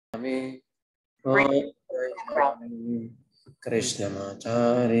पूजयामि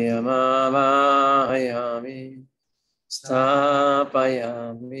कृष्णमाचार्यमावाहयामि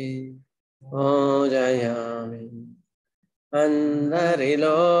स्थापयामि पूजयामि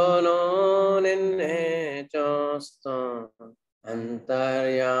అందరిలోనూ నిన్నే చూస్తాం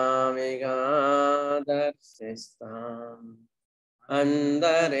అంతర్యామిగా దర్శిస్తాం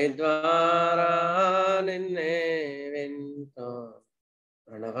అందరి ద్వారా నిన్నే వింటాం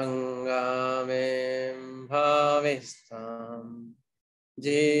ప్రణవంగా మేం భావిస్తాం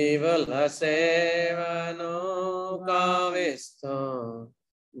జీవుల సేవను కావిస్తూ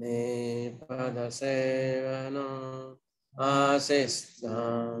నీ పద సేవను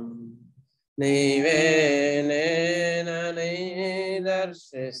ఆశిస్తాం నీవే నేనని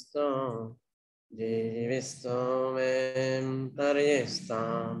దర్శిస్తూ జీవిస్తూ మేం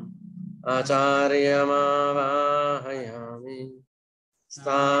తరిస్తాం ఆచార్యమావాహయామి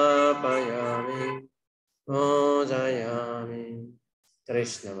స్థాపయామి పూజయామి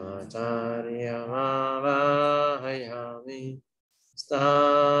కృష్ణమాచార్యమావాహయామి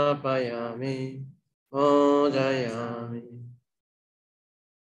స్థాపయామి పూజయామి.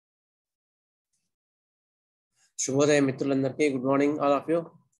 శుభోదయం మిత్రులందరికీ. Good morning all of you.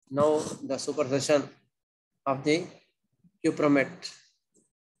 Now the super session of the Cuprum,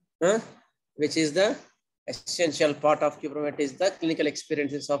 which is the essential part of Cuprum, is the clinical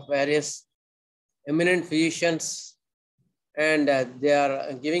experiences of various eminent physicians, and they are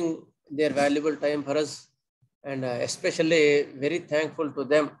giving their valuable time for us, and especially very thankful to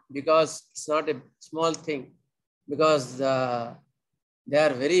them because it's not a small thing, because they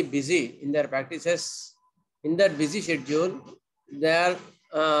are very busy in their practices. In that busy schedule, they are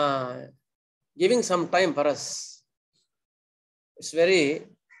giving some time for us. It's very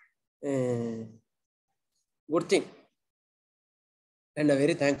good thing, and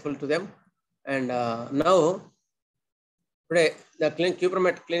very thankful to them. And now today the Cuprum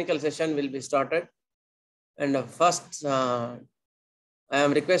clinical session will be started. And first I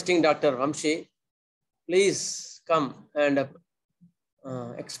am requesting Dr. Vamshi, please come and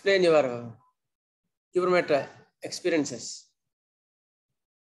explain your Cuprum experiences.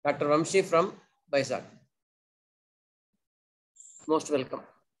 Dr. Vamshi from Vizag. Most welcome.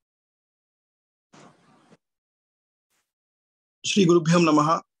 Shri Gurubhyam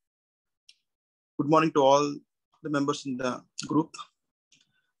Namaha. Good morning to all the members in the group.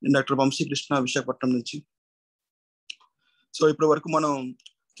 Dr. Vamshi Krishna, Visakhapatnam nunchi. So ఇప్పుడు వరకు మనం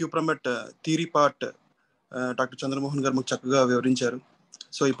Cuprum theory part doctor Chandramohan గారు మాకు చక్కగా వివరించారు.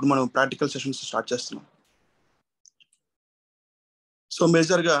 So ఇప్పుడు మనం practical sessions start చేస్తున్నాం. సో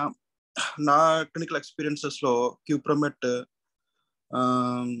మేజర్గా నా క్లినికల్ ఎక్స్పీరియన్సెస్లో Cuprum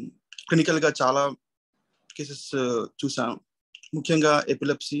క్లినికల్గా చాలా కేసెస్ చూసాను. ముఖ్యంగా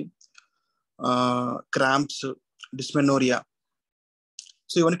ఎపిలెప్సీ, క్రాంప్స్, డిస్మెనోరియా.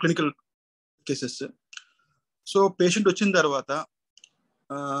 సో ఇవన్నీ క్లినికల్ కేసెస్. సో పేషెంట్ వచ్చిన తర్వాత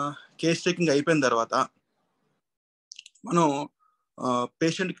కేస్ టేకింగ్ అయిపోయిన తర్వాత మనం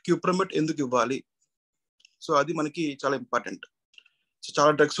పేషెంట్కి Cuprum ఎందుకు ఇవ్వాలి, సో అది మనకి చాలా ఇంపార్టెంట్. సో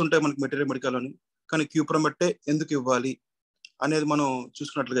చాలా డ్రగ్స్ ఉంటాయి మనకి మెటీరియల్ అని, కానీ Cuprum ఎందుకు ఇవ్వాలి అనేది మనం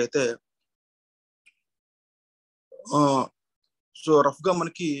చూసుకున్నట్లుగా అయితే, సో రఫ్గా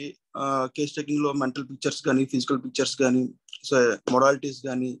మనకి కేస్ టేకింగ్లో మెంటల్ పిక్చర్స్ కానీ, ఫిజికల్ పిక్చర్స్ కానీ, సో మొడాలిటీస్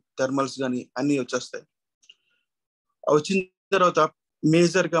కానీ, థర్మల్స్ కానీ అన్నీ వచ్చేస్తాయి. వచ్చిన తర్వాత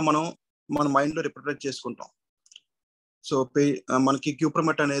మేజర్గా మనం మన మైండ్లో రిప్రజెంట్ చేసుకుంటాం. సో మనకి Cuprum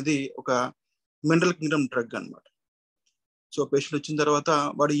అనేది ఒక మినరల్ కింగ్డమ్ డ్రగ్ అనమాట. సో పేషెంట్ వచ్చిన తర్వాత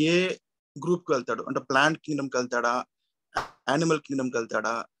వాడు ఏ గ్రూప్కి వెళ్తాడు అంటే ప్లాంట్ కింగ్డమ్కి వెళ్తాడా, యానిమల్ కింగ్డమ్కి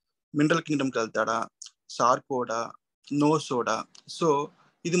వెళ్తాడా, మినరల్ కింగ్డమ్కి వెళ్తాడా, సార్కోడా, నోసోడా. సో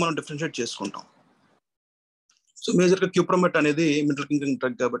ఇది మనం డిఫరెన్షియేట్ చేసుకుంటాం. సో మేజర్గా Cuprum అనేది మినరల్ కింగ్డమ్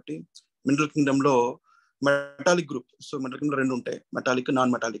డ్రగ్ కాబట్టి mineral కింగ్డమ్లో metallic group, so metal Kingdom రెండు ఉంటాయి, metallic,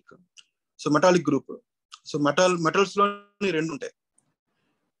 non metallic. So metallic group, so మెటల్స్లో రెండు ఉంటాయి,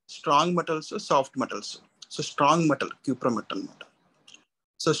 strong metals, soft metals. So strong metal Cuprum అనమాట.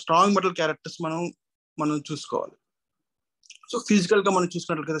 సో స్ట్రాంగ్ మెటల్ క్యారెక్టర్స్ మనం చూసుకోవాలి. సో ఫిజికల్గా మనం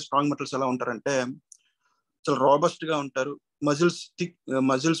చూసుకున్నట్లయితే స్ట్రాంగ్ మెటల్స్ ఎలా ఉంటారంటే చాలా రాబస్ట్గా ఉంటారు,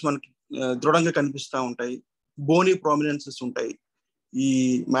 మజిల్స్ మనకి దృఢంగా కనిపిస్తూ ఉంటాయి, బోనీ ప్రామినెన్సెస్ ఉంటాయి, ఈ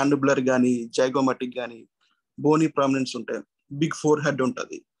మ్యాండిబులర్ కానీ జైగోమాటిక్ కానీ బోనీ ప్రామినెన్స్ ఉంటాయి, బిగ్ ఫోర్ హెడ్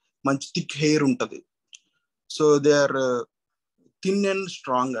ఉంటుంది, మంచి థిక్ హెయిర్ ఉంటుంది. So they are thin and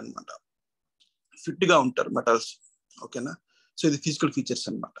strong అనమాట, ఫిట్గా ఉంటారు మెటల్స్. ఓకేనా. సో ఇది ఫిజికల్ ఫీచర్స్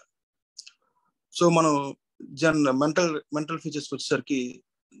అనమాట. సో మనం మెంటల్ ఫీచర్స్కి వచ్చేసరికి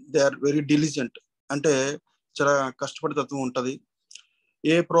దే ఆర్ వెరీ డిలిజెంట్, అంటే చాలా కష్టపడే తత్వం ఉంటుంది,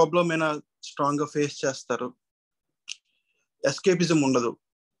 ఏ ప్రాబ్లం అయినా స్ట్రాంగ్ గా ఫేస్ చేస్తారు, ఎస్కేపిజం ఉండదు,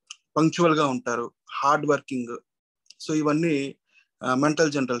 పంక్చువల్ గా ఉంటారు, హార్డ్ వర్కింగ్. సో ఇవన్నీ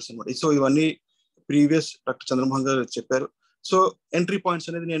మెంటల్ జనరల్స్ అన్నమాట. సో ఇవన్నీ ప్రీవియస్ డాక్టర్ చంద్రమోహన్ గారు చెప్పారు. సో ఎంట్రీ పాయింట్స్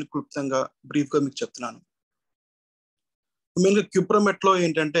అనేది నేను క్లుప్తంగా బ్రీఫ్ గా మీకు చెప్తున్నాను. మెయిన్గా క్యూప్రమెట్ లో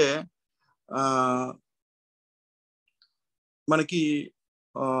ఏంటంటే మనకి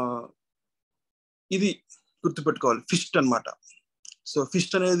ఇది గుర్తుపెట్టుకోవాలి, ఫిస్ట్ అన్నమాట. సో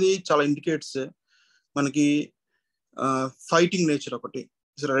ఫిస్ట్ అనేది చాలా ఇండికేట్స్ మనకి ఫైటింగ్ నేచర్ ఒకటి,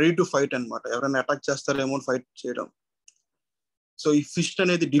 రెడీ టు ఫైట్ అన్నమాట. ఎవరైనా అటాక్ చేస్తారేమో ఫైట్ చేయడం. సో ఈ ఫిస్ట్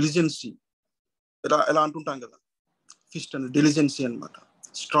అనేది డిలిజెన్సీ, ఎలా అంటుంటాం కదా, ఫిస్ట్ అనేది డిలిజెన్సీ అన్నమాట,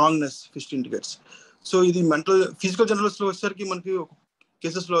 స్ట్రాంగ్నెస్ ఫిస్ట్ ఇండికేట్స్. సో ఇది మెంటల్ ఫిజికల్ జనరల్స్ లో వచ్చేసరికి మనకి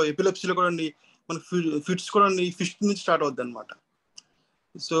కేసెస్ లో ఎపిలెప్సీలో కూడా మనకి ఫిట్స్ కూడా ఫిస్ట్ నుంచి స్టార్ట్ అవుద్ది అనమాట.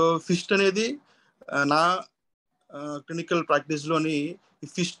 సో ఫిస్ట్ అనేది నా క్లినికల్ ప్రాక్టీస్ లోని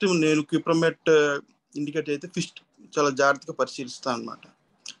ఫిస్ట్ నేను క్యూప్రమెట్ ఇండికేట్ అయితే ఫిస్ట్ చాలా జాగ్రత్తగా పరిశీలిస్తాను అనమాట.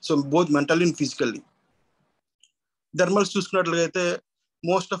 So both mentally and physically. Thermals చూసుకున్నట్లయితే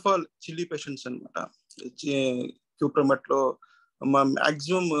most of all chilli patients అనమాట. క్యూప్రమెట్ లో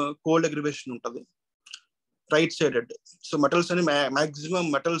మాక్సిమం కోల్డ్ అగ్రివేషన్ ఉంటుంది, రైట్ సైడెడ్. సో మెటల్స్ అని మాక్సిమం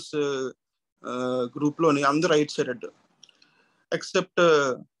మెటల్స్ గ్రూప్ లోని అందరూ right sided except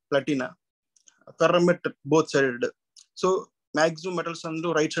Platina, ఫెర్రమెట్ both sided. So maximum metals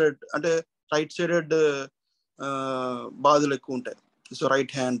అందరూ రైట్ సైడెడ్, అంటే right sided బాధలు ఎక్కువ ఉంటాయి. So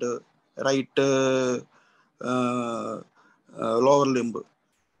right hand, right lower limb.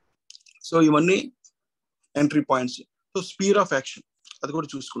 So ఇవన్నీ entry points. So speed of action అది కూడా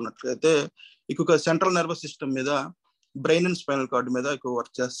చూసుకున్నట్లయితే ఎక్కువ సెంట్రల్ నర్వస్ సిస్టమ్ మీద, బ్రెయిన్ అండ్ స్పైనల్ కార్డ్ మీద ఎక్కువ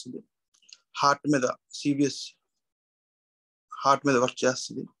వర్క్ చేస్తుంది, హార్ట్ మీద సివిఎస్ హార్ట్ మీద వర్క్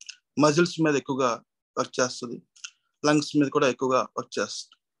చేస్తుంది, మజిల్స్ మీద ఎక్కువగా వర్క్ చేస్తుంది, లంగ్స్ మీద కూడా ఎక్కువగా వర్క్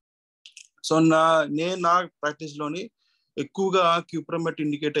చేస్తుంది. సో నా ప్రాక్టీస్ లోని ఎక్కువగా క్యూప్రమెట్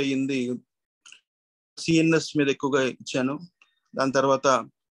ఇండికేట్ అయ్యింది సిఎన్ఎస్ మీద ఎక్కువగా ఇచ్చాను. దాని తర్వాత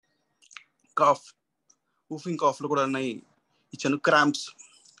కాఫ్, ఊఫింగ్ కాఫ్ లో కూడా ఇచ్చాను. Cramps,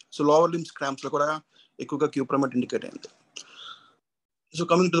 so lower limbs cramps లో కూడా ఎక్కువగా క్యూప్రమెట్ ఇండికేట్ అయింది. So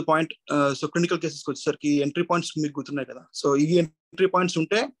coming to the point, so clinical కేసెస్కి వచ్చేసరికి ఎంట్రీ పాయింట్స్ మీకు గుర్తున్నాయి కదా. సో ఈ ఎంట్రీ పాయింట్స్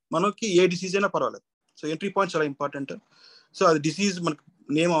ఉంటే మనకి ఏ డిసీజ్ అయినా పర్వాలేదు. సో ఎంట్రీ పాయింట్స్ చాలా ఇంపార్టెంట్. సో అది డిసీజ్ మనకు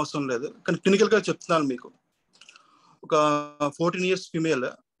నేమ్ అవసరం లేదు, కానీ క్లినికల్ గా చెప్తున్నాను మీకు. ఒక 14 years ఫీమేల్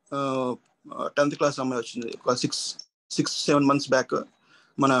 10th క్లాస్ అమ్మాయి వచ్చింది, ఒక 6-7 months బ్యాక్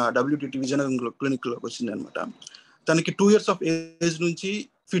మన WTT విజయనగరం క్లినిక్ లోకి వచ్చింది అనమాట. తనకి 2 years ఆఫ్ ఏజ్ నుంచి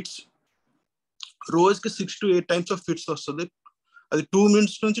ఫిట్స్, రోజుకి 6 to 8 times ఆఫ్ ఫిట్స్ వస్తుంది. అది 2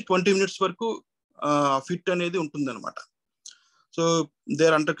 minutes నుంచి 20 minutes వరకు ఫిట్ అనేది ఉంటుంది అనమాట. So they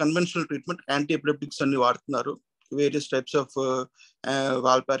are under conventional treatment, anti epileptics అన్ని వాడుతున్నారు, వేరియస్ టైప్స్ ఆఫ్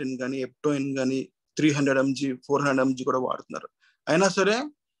వాల్పారిన్ కానీ, ఎప్టోయిన్ కానీ, 300 mg 400 mg కూడా వాడుతున్నారు. అయినా సరే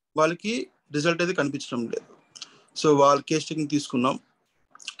వాళ్ళకి రిజల్ట్ అయితే కనిపించడం లేదు. సో వాళ్ళ కేస్ టేకింగ్ తీసుకున్నాం.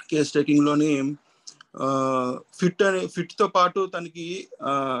 కేస్ టేకింగ్ లోని ఫిట్ తో పాటు తనకి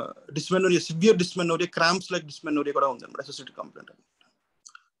dysmenorrhoea, severe dysmenorrhoea, cramps like dysmenorrhoea కూడా ఉంది అనమాట, associated complaint.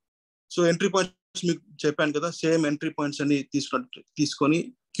 So entry points మీకు చెప్పాను కదా, సేమ్ ఎంట్రీ పాయింట్స్ అని తీసుకొని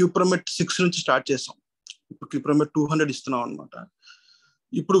క్యూప్రమెట్ 6 నుంచి స్టార్ట్ చేసాం. ఇప్పుడు క్యూప్రమెట్ 200 ఇస్తున్నాం అనమాట.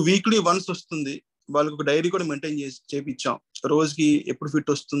 ఇప్పుడు వీక్లీ వన్స్ వస్తుంది. వాళ్ళకి ఒక డైరీ కూడా మెయింటైన్ చేపించాం, రోజుకి ఎప్పుడు ఫిట్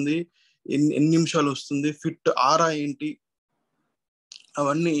వస్తుంది, ఎన్ని నిమిషాలు వస్తుంది, ఫిట్ ఆరా ఏంటి,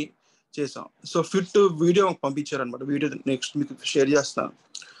 అవన్నీ చేసాం. సో ఫిట్ వీడియో పంపించారు అనమాట, వీడియో నెక్స్ట్ మీకు షేర్ చేస్తాను.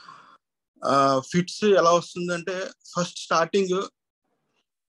 ఫిట్స్ ఎలా వస్తుందంటే first starting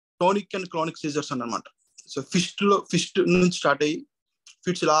tonic and chronic scissors అన్నమాట. సో ఫిస్ట్ నుంచి స్టార్ట్ అయ్యి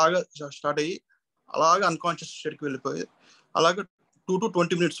ఫిట్స్ ఇలాగా స్టార్ట్ అయ్యి అలాగా అన్కాన్షియస్ స్టేట్కి వెళ్ళిపోయి అలాగా 2 to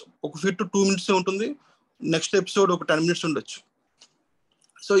 20 minutes, ఒక ఫిట్ 2 minutes ఉంటుంది, నెక్స్ట్ ఎపిసోడ్ ఒక 10 minutes ఉండొచ్చు.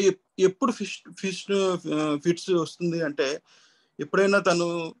 సో ఎప్పుడు ఫిట్స్ వస్తుంది అంటే ఎప్పుడైనా తను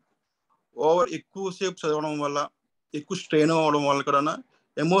ఎక్కువసేపు చదవడం వల్ల, ఎక్కువ స్ట్రెయిన్ అవ్వడం వల్ల కూడా,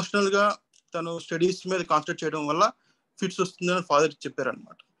 ఎమోషనల్ గా తను స్టడీస్ మీద కాన్సన్ట్రేట్ చేయడం వల్ల ఫిట్స్ వస్తుందని ఫాదర్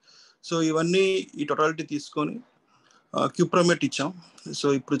చెప్పారనమాట. సో ఇవన్నీ ఈ టోటాలిటీ తీసుకొని క్యూప్రమెట్ ఇచ్చాం. సో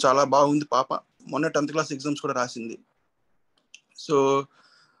ఇప్పుడు చాలా బాగుంది పాప, మొన్న 10th క్లాస్ ఎగ్జామ్స్ కూడా రాసింది. సో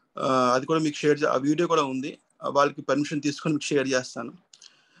అది కూడా మీకు ఆ వీడియో కూడా ఉంది, వాళ్ళకి పర్మిషన్ తీసుకొని మీకు షేర్ చేస్తాను.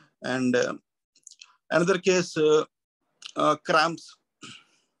 అండ్ అనదర్ కేస్ క్రాంప్స్,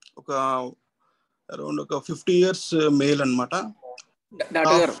 ఒక అరౌండ్ ఒక 50 years మేల్ అనమాట.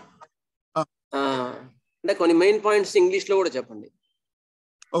 డాక్టర్ గారు అంటే కొన్ని మెయిన్ పాయింట్స్ ఇంగ్లీష్ లో కూడా చెప్పండి.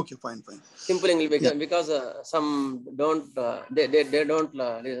 Okay, fine simple English, because some don't they don't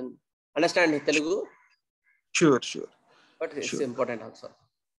understand Telugu. Sure. but it's Sure. important also.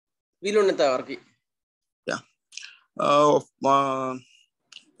 వీలున్నంత వరకు. Yeah.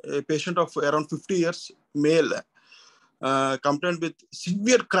 A patient of around 50 years, male, complained with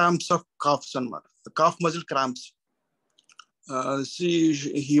severe cramps of coughs and calf muscle cramps.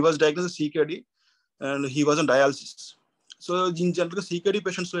 He was diagnosed with CKD and he was on dialysis. So in general CKD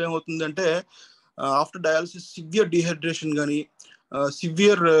patients lo em avutundante after dialysis severe dehydration gani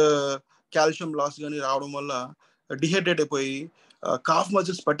severe calcium loss gani raavadam valla dehydrate అయిపోయి calf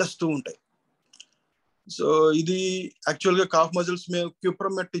muscles పట్టేస్తూ ఉంటాయి. So ఇది actual గా calf muscles మేము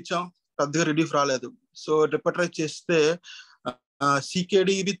cuprum ఇచ్చాం, పెద్దగా relief రాలేదు. So రిపట్రైజ్ చేస్తే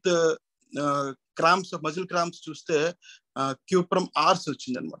CKD with cramps, muscle cramps చూస్తే క్యూప్రమ్ ఆర్స్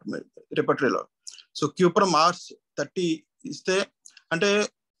వచ్చింది అనమాట రిపట్రీలో. సో క్యూప్రమ్ ఆర్స్ 30 ఇస్తే అంటే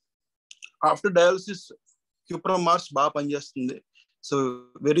ఆఫ్టర్ డయాలసిస్ క్యూప్రమ్ ఆర్స్ బాగా పనిచేస్తుంది. So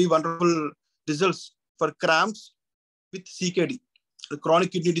very wonderful results for cramps with CKD.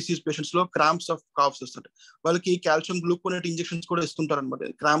 Chronic kidney disease patients లో క్రాంప్స్ ఆఫ్ కాఫ్స్ వస్తుంటాయి, వాళ్ళకి కాల్షియం గ్లూకోనేట్ ఇంజెక్షన్స్ కూడా ఇస్తుంటారు అనమాట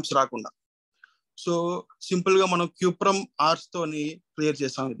క్రాంప్స్ రాకుండా. సో సింపుల్ గా మనం క్యూప్రమ్ ఆర్స్ తోని క్లియర్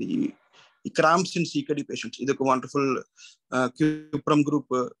చేసాం ఇది ఈ క్రాంప్స్ ఇన్ సికేడి పేషెంట్స్. ఇది ఒక వండర్ఫుల్ క్యూప్రమ్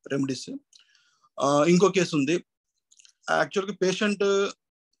గ్రూప్ రెమెడీస్. ఇంకో కేసు ఉంది. యాక్చువల్ గా పేషెంట్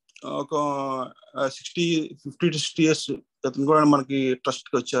ఒక 50 to 60 years అతను కూడా మనకి ట్రస్ట్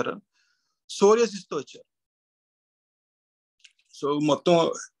కి వచ్చారు, సోరియాసిస్ తో వచ్చారు. సో మొత్తం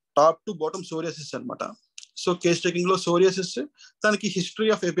టాప్ టు బాటమ్ సోరియాసిస్ అనమాట. సో కేస్ టేకింగ్ లో సోరియాసిస్, తనకి హిస్టరీ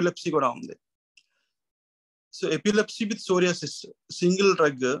ఆఫ్ ఎపిలెప్సీ కూడా ఉంది. So epilepsy with psoriasis single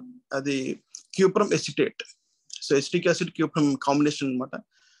drug అది cuprum acetate. So acetic acid cuprum combination అనమాట.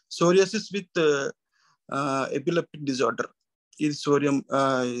 సోరియాసిస్ విత్ ఎపిలెప్టిక్ డిజార్డర్, ఇది సోరియం,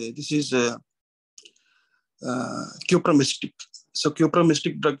 this is cuprum acetic. So cuprum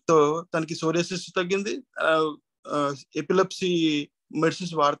acetic drug తో తనకి psoriasis తగ్గింది, ఎపిలెప్సీ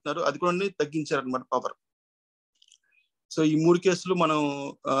మెడిసిన్స్ వాడుతున్నారు, అది కూడా తగ్గించారు అనమాట పవర్. సో ఈ 3 కేసులు మనం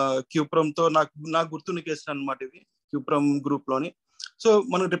క్యూప్రమ్ తో నాకు గుర్తున్న కేసులు అనమాట ఇవి క్యూప్రమ్ గ్రూప్ లోని. సో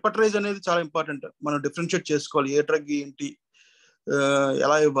మనం రిపట్రైజ్ అనేది చాలా ఇంపార్టెంట్, మనం డిఫరెన్షియేట్ చేసుకోవాలి ఏ డ్రగ్ ఏంటి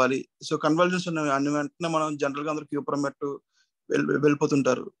ఎలా ఇవ్వాలి. సో కన్వల్జన్స్ అన్ని వెంటనే మనం జనరల్ గా అందరూ క్యూప్రమ్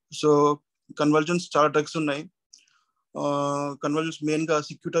వెళ్ళిపోతుంటారు. సో కన్వల్జన్స్ చాలా డ్రగ్స్ ఉన్నాయి. కన్వల్జన్స్ మెయిన్ గా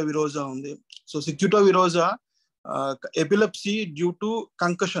సిక్యూటోవిరోజా ఉంది. So సిక్యూటోవిరోజా epilepsy due to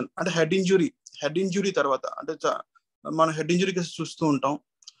concussion, అంటే హెడ్ ఇంజురీ తర్వాత, అంటే మనం హెడ్ ఇంజురీ కేసు చూస్తూ ఉంటాం,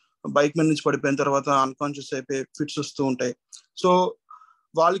 బైక్ మీద నుంచి పడిపోయిన తర్వాత అన్కాన్షియస్ అయిపోయి ఫిట్స్ వస్తూ ఉంటాయి. సో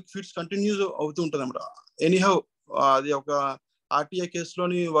వాళ్ళకి ఫిట్స్ కంటిన్యూస్ అవుతూ ఉంటుంది అన్నమాట. ఎనీహౌ అది ఒక ఆర్టీఐ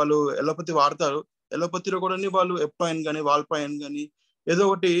కేసులోని వాళ్ళు ఎలోపతి వాడతారు, ఎలోపతిలో కూడా వాళ్ళు ఎప్టాయిన్ కానీ వాల్పాయిన్ కానీ ఏదో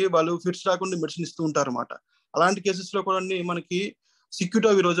ఒకటి వాళ్ళు ఫిట్స్ రాకుండా మెడిసిన్ ఇస్తూ ఉంటారు అనమాట. అలాంటి కేసెస్ లో కూడా మనకి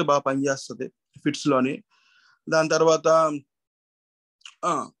సిక్యూటోవిరోజా బాగా పనిచేస్తుంది ఫిట్స్ లోని. దాని తర్వాత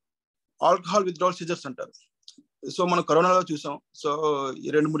ఆల్కహాల్ విత్డ్రావల్ సీజర్స్ అంటారు. సో మనం కరోనాలో చూసాం. సో ఈ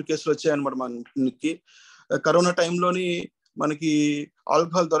 2-3 కేసులు వచ్చాయన్నమాట మనకి. కరోనా టైంలోని మనకి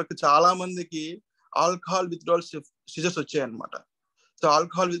ఆల్కహాల్ దొరక చాలా మందికి ఆల్కహాల్ విత్డ్రావల్ సీజర్స్ వచ్చాయన్నమాట. సో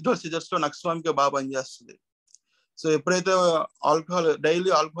ఆల్కహాల్ విత్డ్రావల్ సీజర్స్ లో నక్స్వామిక బాగా పనిచేస్తుంది. సో ఎప్పుడైతే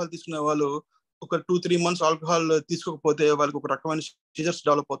డైలీ ఆల్కహాల్ తీసుకునే వాళ్ళు ఒక 2-3 months ఆల్కహాల్ తీసుకోకపోతే వాళ్ళకి ఒక రకమైన సీజర్స్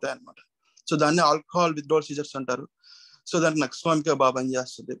డెవలప్ అవుతాయి అనమాట. సో దాన్ని ఆల్కహాల్ విత్డ్రావల్ సీజర్స్ అంటారు. సో దానికి నక్స్వామిక బాగా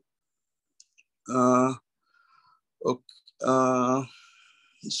పనిచేస్తుంది.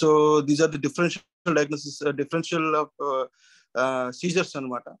 So these are the differential diagnosis, differential of scissors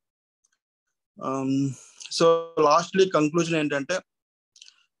అనమాట. సో లాస్ట్లీ కంక్లూజన్ ఏంటంటే,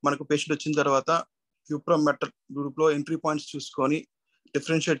 మనకు పేషెంట్ వచ్చిన తర్వాత క్యూప్రమ్ మెటర్ గ్రూప్ లో ఎంట్రీ పాయింట్స్ చూసుకొని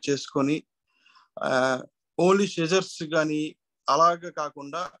డిఫరెన్షియేట్ చేసుకొని ఓన్లీ సీజర్స్ కానీ అలాగే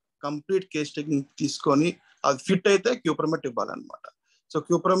కాకుండా కంప్లీట్ కేస్ టేకింగ్ తీసుకొని అది ఫిట్ అయితే క్యూప్రమెట్ ఇవ్వాలన్నమాట. సో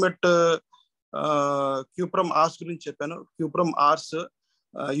క్యూప్రమ్ ఆర్స్ గురించి చెప్పాను. క్యూప్రమ్ ఆర్స్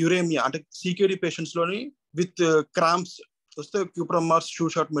యురేమియా అంటే సికేడి పేషెంట్స్ లోని విత్ క్రాంప్స్ వస్తే cuprum hours shoe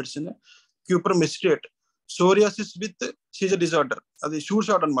shot medicine. Cuprum acetate psoriasis with Caesar disorder, అది షూ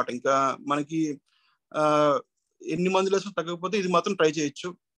షాట్ అనమాట. ఇంకా మనకి ఎన్ని మందులు వేసినా తగ్గకపోతే ఇది మాత్రం ట్రై చేయొచ్చు,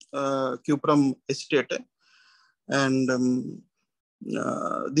 cuprum acetate. And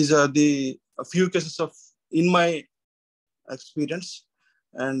these are the few cases of in my experience.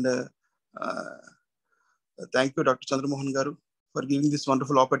 And thank you, Dr. Chandramohan Garu, for giving this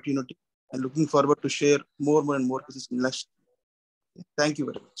wonderful opportunity, and looking forward to share more and more cases in next. Thank you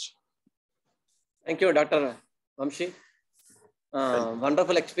very much. Thank you, Dr. Vamshi.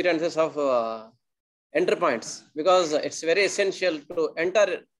 Wonderful experiences of entry points, because it's very essential to enter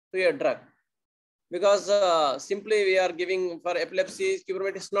to a drug, because simply we are giving for epilepsy,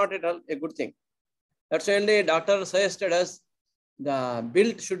 Cuprum is not at all a good thing. That's why only doctor suggested us the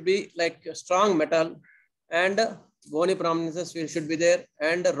build should be like strong metal and bony prominences should be there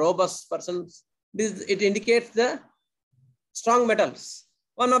and robust persons. It indicates the strong metals,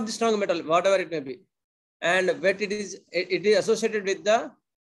 one of the strong metal, whatever it may be. And what it is associated with the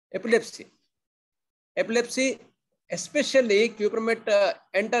epilepsy. Epilepsy, especially Cuprum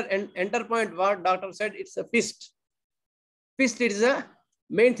enter point, what doctor said, it's a fist. Fist is the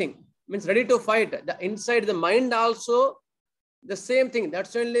main thing, means ready to fight. The inside the mind also the same thing.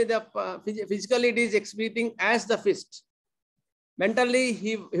 That's only the physically it is exhibiting as the fist. Mentally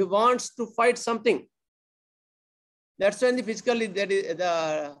he wants to fight something. That's when the physically that is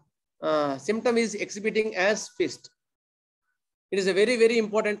the symptom is exhibiting as fist. It is a very, very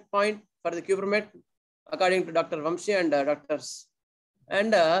important point for the Cuprum, according to Dr. Vamshi and doctors.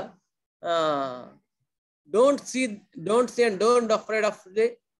 And don't see and don't afraid of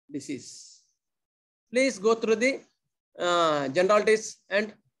the disease. Please go through the generalities,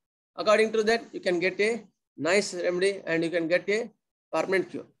 and according to that you can get a nice remedy and you can get a permanent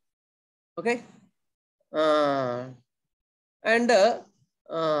cure. Okay.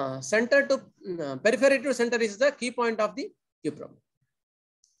 Center to periphery to center is the key point of the Cuprum.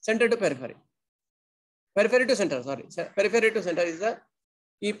 Center to periphery. Periphery to center, sorry. Periphery to center is the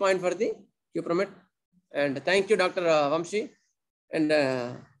key point for the Cuprum. And thank you, Dr. Vamshi. And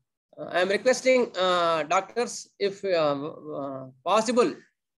I am requesting doctors, if possible,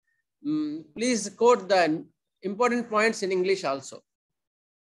 please quote the important points in English also,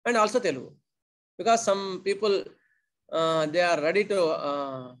 and also Telugu, because some people they are ready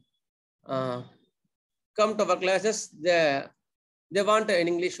to come to our classes. They want in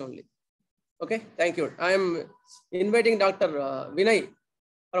English only. Okay, thank you. I am inviting Dr. Vinay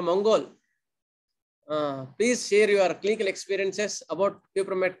from Ongole. Please share your clinical experiences about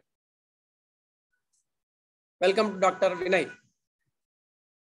Cuprum. Welcome to Dr. Vinay.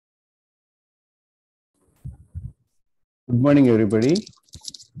 Good morning, everybody.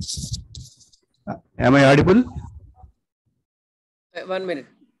 Am I audible? 1 minute.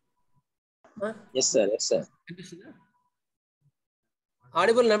 Huh? Yes, sir. Yes, sir.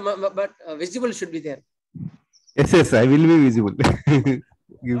 Audible, but visible should be there. Yes, yes, I will be visible.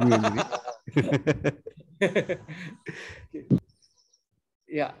 Give me a minute.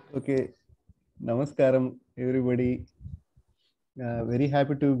 Yeah. Okay. Namaskaram, everybody. Very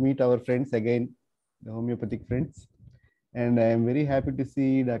happy to meet our friends again, the homeopathic friends. And I am very happy to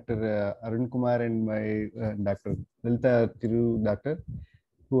see Dr. Arun Kumar and my Dr. Lalita Thiru doctor,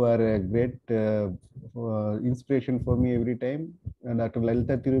 who are a great inspiration for me every time. Dr.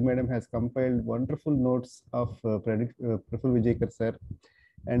 Lalita Thiru madam has compiled wonderful notes of Praful Vijayakar sir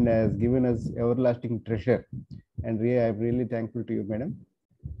and has given us everlasting treasure. And I am really thankful to you, madam.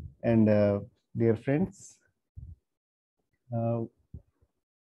 And dear friends,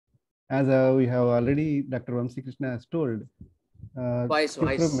 as we have already, Dr. Vamsi Krishna has told. Voice.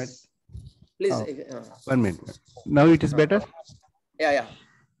 Please. 1 minute. Now it is better? Yeah.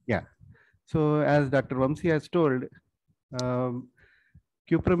 So as Dr. Vamsi has told,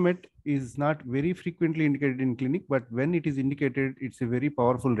 Cuprum is not very frequently indicated in clinic, but when it is indicated, it's a very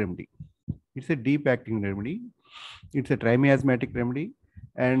powerful remedy. It's a deep acting remedy. It's a trimiasmatic remedy,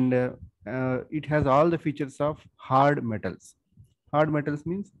 and it has all the features of hard metals. Hard metals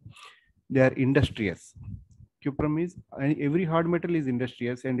means they are industrious. Cuprum is, every hard metal is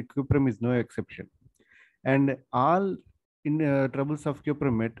industrious, and Cuprum is no exception. And all troubles of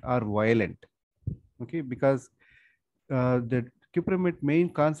Cuprum are violent. Okay, because the Cuprum main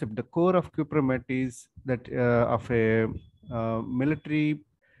concept, the core of Cuprum is that of a military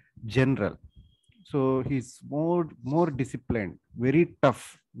general. So he's more disciplined, very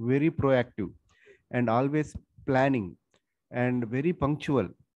tough, very proactive, and always planning, and very punctual,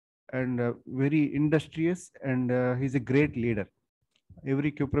 and very industrious, and he's a great leader.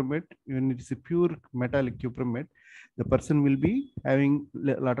 Every Cuprum, when it is a pure metallic Cuprum, the person will be having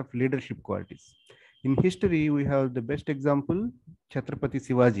a lot of leadership qualities. In history, we have the best example, Chhatrapati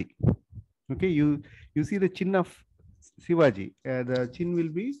Shivaji. Okay, you see the chin of Shivaji, the chin will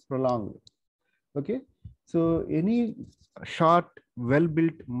be prolonged. Okay, so any short,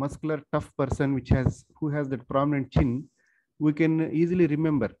 well-built, muscular, tough person who has that prominent chin, we can easily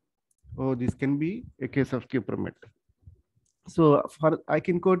remember, oh, this can be a case of Cuprum. So I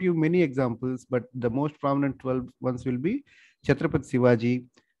can quote you many examples, but the most prominent 12 ones will be Chhatrapati Shivaji,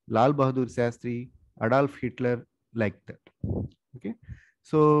 Lal Bahadur Shastri, Adolf Hitler, like that. Okay,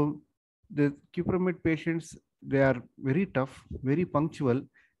 so the Cuprum patients, they are very tough, very punctual,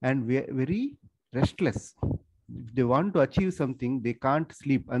 and very restless. If they want to achieve something, they can't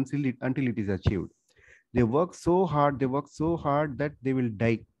sleep until it is achieved. They work so hard that they will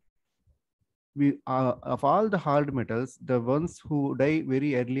die. Of all the hard metals, the ones who die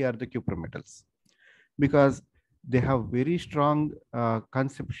very early are the cuprum metals, because they have very strong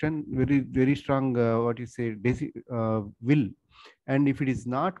conception, very strong will, and if it is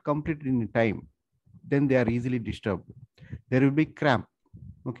not completed in time, then they are easily disturbed. There will be cramp.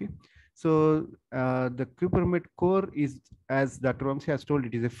 Okay, so the cupromet core is, as Dr. Vamsi has told,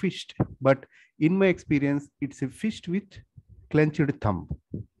 it is a fist, but in my experience, it's a fist with clenched thumb.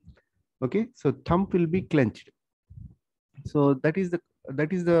 Okay, so thumb will be clenched. So that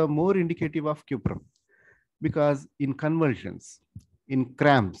is the more indicative of cuprum, because in convulsions, in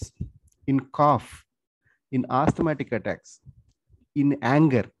cramps, in cough, in asthmatic attacks, in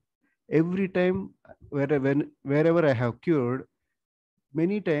anger, every time wherever I have cured,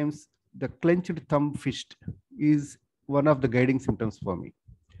 many times the clenched thumb fist is one of the guiding symptoms for me.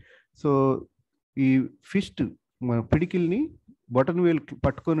 So ఈ fist మన పిడికిల్ని బొటన్ వేలు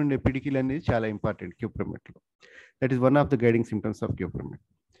పట్టుకొని ఉండే పిడికిల్ అనేది చాలా important క్యూప్రమెట్లో. That is one of the guiding symptoms of క్యూప్రమెట్.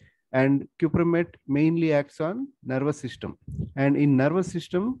 And cupromet mainly acts on nervous system, and in nervous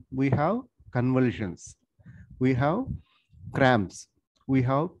system we have convulsions, we have cramps, we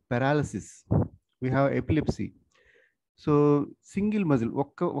have paralysis, we have epilepsy. So single muscle,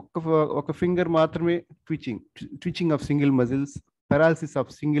 oka finger maatrame twitching of single muscles, paralysis of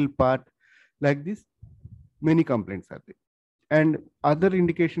single part, like this many complaints are there. And other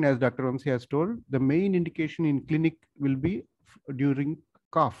indication, as Dr. Vamsi has told, the main indication in clinic will be during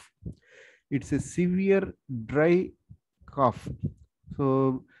cough. It's a severe dry cough. So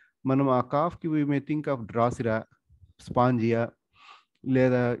మనం ఆ కాఫ్కి we may think of డ్రాసిరా, స్పాంజియా,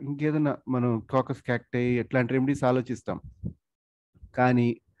 లేదా ఇంకేదైనా మనం caucus క్యాక్టై ఎట్లాంటి remedies ఆలోచిస్తాం. కానీ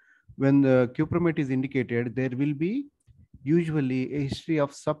when the cupromet is indicated, there will be usually a history of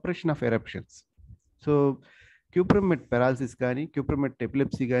suppression of eruptions. So cupromet paralysis కానీ, cupromet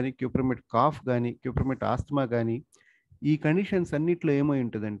epilepsy కానీ, cupromet cough కానీ, cupromet asthma కానీ, ఈ కండిషన్స్ అన్నిట్లో ఏమై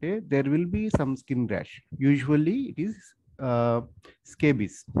ఉంటుందంటే there will be some skin rash. Usually it is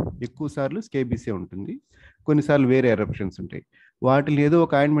scabies. ఎక్కువ సార్లు స్కేబీసే ఉంటుంది, కొన్నిసార్లు వేరే ఎరప్షన్స్ ఉంటాయి. వాటిని ఏదో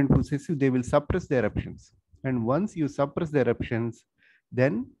ఒక ointment పూసేసి they will suppress the eruptions. And once you suppress the eruptions,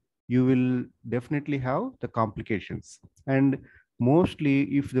 then you will definitely have the complications. And mostly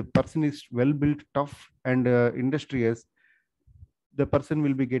if the person is well built, tough and industrious, the person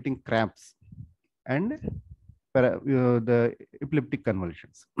will be getting cramps and the epileptic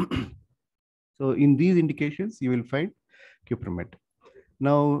convulsions. So in these indications you will find cupromet.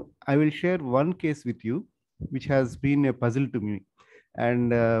 Now I will share one case with you which has been a puzzle to me, and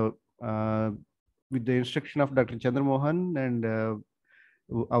with the instruction of Dr. Chandramohan and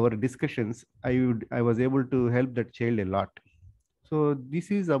our discussions, I was able to help that child a lot. So this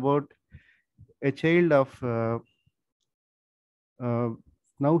is about a child of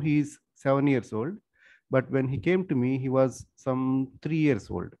now he is 7 years old, but when he came to me he was some 3 years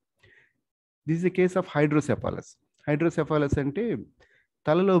old. This is a case of hydrocephalus. Hydrocephalus అంటే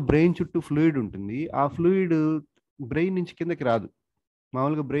తలలో brain చుట్టూ fluid ఉంటుంది. ఆ fluid brain నుంచి కిందకి రాదు.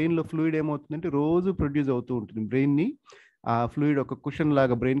 మామూలుగా బ్రెయిన్లో ఫ్లూయిడ్ ఏమవుతుందంటే రోజు ప్రొడ్యూస్ అవుతూ ఉంటుంది. బ్రెయిన్ని ఆ ఫ్లూయిడ్ ఒక కుషన్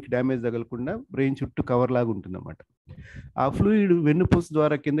లాగా బ్రెయిన్కి డ్యామేజ్ తగలకుండా బ్రెయిన్ చుట్టూ కవర్ లాగా ఉంటుంది అన్నమాట. ఆ ఫ్లూయిడ్ వెన్నుపూస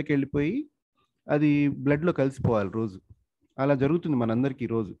ద్వారా కిందకి వెళ్ళిపోయి అది బ్లడ్లో కలిసిపోవాలి రోజు. అలా జరుగుతుంది మనందరికీ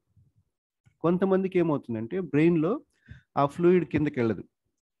రోజు. కొంతమందికి ఏమవుతుందంటే బ్రెయిన్లో ఆ ఫ్లూయిడ్ కిందకి వెళ్ళదు.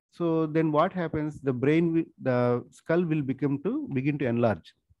 So then what happens, the skull will begin to enlarge.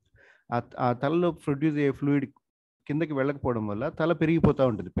 ఆ తలలో ప్రొడ్యూస్ అయ్యే ఫ్లూయిడ్ కిందకి వెళ్ళకపోవడం వల్ల తల పెరిగిపోతూ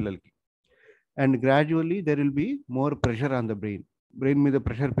ఉంటుంది పిల్లలకి. And gradually there will be more pressure on the brain మీద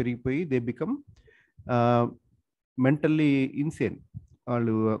ప్రెషర్ పెరిగిపోయి they become mentally insane.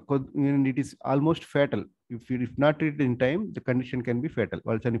 వాళ్ళు and it is almost fatal. If not treated in time, the condition can be fatal.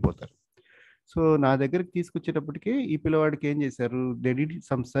 వాళ్ళు చనిపోతారు. సో నా దగ్గరికి తీసుకొచ్చేటప్పటికే ఈ పిల్లవాడికి ఏం చేశారు, they did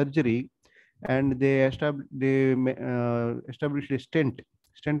some surgery and they established a stent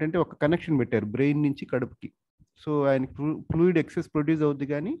అంటే ఒక కనెక్షన్ పెట్టారు బ్రెయిన్ నుంచి కడుపుకి. సో ఆయన ఫ్లూయిడ్ ఎక్సెస్ ప్రొడ్యూస్ అవుద్ది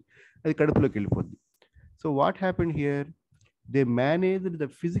కానీ అది కడుపులోకి వెళ్ళిపోద్ది. So what happened here, they managed the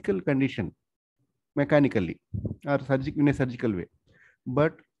physical condition mechanically are in a surgical way,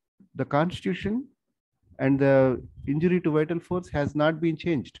 but the constitution and the injury to vital force has not been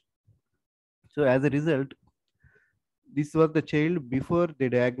changed. So as a result, this was the child before they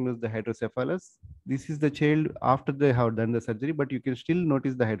diagnosed the hydrocephalus. This is the child after they have done the surgery, but you can still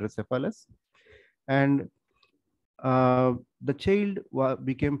notice the hydrocephalus. And the child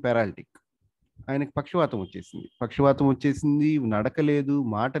became paralytic. ఆయనకి పక్షవాతం వచ్చేసింది, నడకలేదు,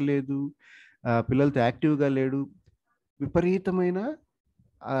 మాట లేదు, పిల్లలతో యాక్టివ్గా లేడు, విపరీతమైన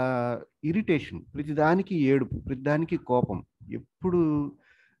irritation, ప్రతిదానికి ఏడుపు, ప్రతిదానికి కోపం, ఎప్పుడు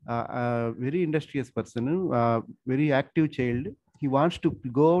very industrious person, very active child. He wants to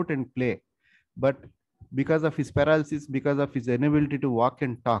go out and play, but because of his paralysis, because of his inability to walk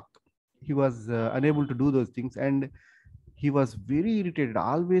and talk, he was unable to do those things, and he was very irritated,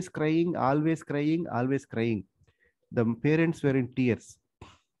 always crying, always crying, always crying. The parents were in tears.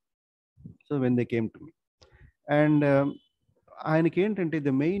 So when they came to me, and ఆయనకి ఏంటంటే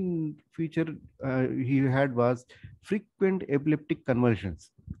the main feature he had was frequent epileptic convulsions,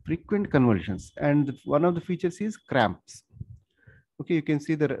 and one of the features is cramps. Okay, you can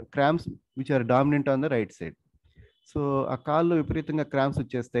see the cramps which are dominant on the right side. So ఆ కాల్లో విపరీతంగా cramps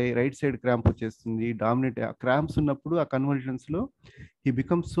వచ్చేస్తాయి, right side cramp వచ్చేస్తుంది, dominate cramps ఉన్నప్పుడు ఆ కన్వల్షన్స్లో he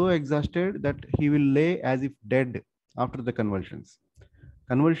become so exhausted that he will లే as if dead after the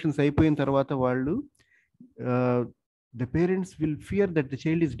convulsions అయిపోయిన తర్వాత వాళ్ళు the parents will fear that the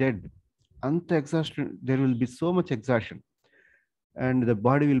child is dead. Anta exhaustion, there will be so much exhaustion, and the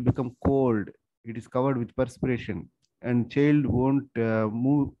body will become cold. It is covered with perspiration, and child won't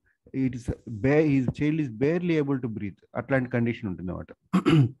move. It is his child is barely able to breathe. Atlant condition untundi anamata.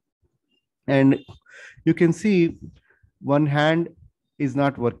 And you can see one hand is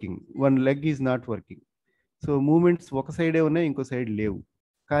not working, one leg is not working. So movements oka side e unnai, inko side levu.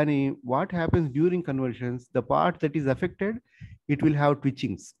 Kani what happens during convulsions, the part that is affected, it will have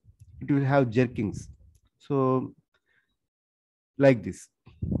twitchings, it will have jerkings. So like this.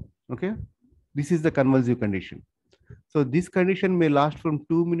 Okay, this is the convulsive condition. So this condition may last from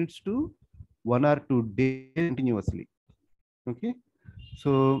 2 minutes to 1 or 2 days continuously. Okay,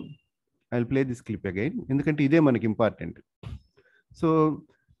 so I'll play this clip again endukante ide manaki important. So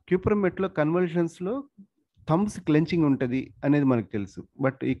Cuprum metlo convulsions lo Thums clenching ఉంటుంది అనేది మనకు తెలుసు,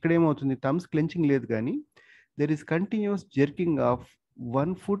 but ఇక్కడ ఏమవుతుంది, Thums clenching లేదు కానీ there is continuous జెర్కింగ్ of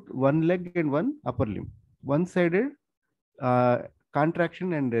one foot, one leg and one upper లిమ్, one sided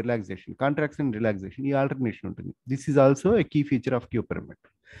contraction and relaxation, ఈ alternation ఉంటుంది. This is also a key feature of Cuprum.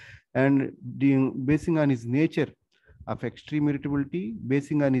 And basing on his nature of extreme irritability,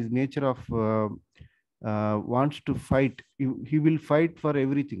 basing on his nature of wands to fight, he will fight for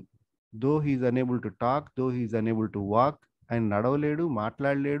everything. Though he is unable to talk, though he is unable to walk, ఆయన నడవలేడు,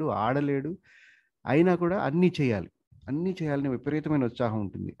 మాట్లాడలేడు, ఆడలేడు, అయినా కూడా అన్నీ చేయాలని విపరీతమైన ఉత్సాహం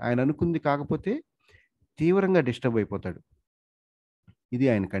ఉంటుంది. ఆయన అనుకుంది కాకపోతే తీవ్రంగా డిస్టర్బ్ అయిపోతాడు. ఇది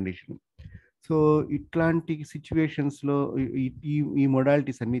ఆయన కండిషన్. సో ఇట్లాంటి సిచ్యువేషన్స్లో ఈ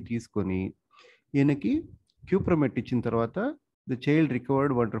మొడాలిటీస్ అన్నీ తీసుకొని ఈయనకి Cuprum ఇచ్చిన తర్వాత the child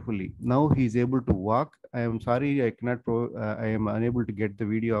recovered wonderfully. Now he is able to walk. I am sorry, I am unable to get the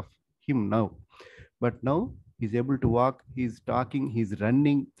video of him now, but now he is able to walk, he is talking, he is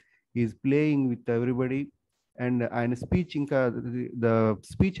running, he is playing with everybody, and speech the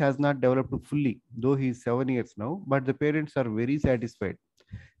speech has not developed fully, though he is 7 years now, but the parents are very satisfied.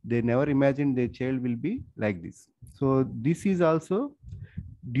 They never imagined their child will be like this. So this is also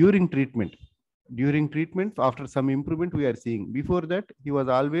during treatment, after some improvement we are seeing. Before that he was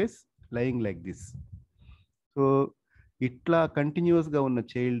always lying like this. So ఇట్లా continuous గా ఉన్న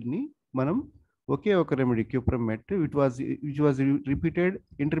child ని మనం ఒకే ఒక remedy Cuprum met, which was repeated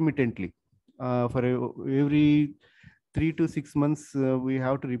intermittently for every 3 to 6 months. We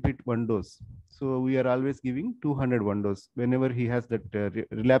have to repeat one dose, so we are always giving 200 one dose whenever he has that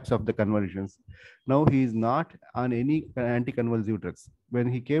relapse of the convulsions. Now he is not on any anticonvulsive drugs. When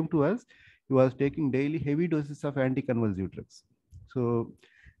he came to us, he was taking daily heavy doses of anticonvulsive drugs. So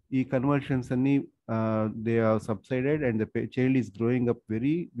ఈ conversions అన్ని they have subsided, and the child is growing up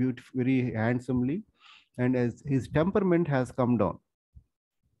very beautiful, very handsomely, and as his temperament has come down,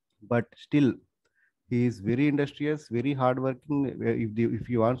 but still he is very industrious, very hardworking. If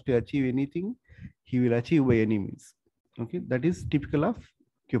he wants to achieve anything, he will achieve by any means. Okay, that is typical of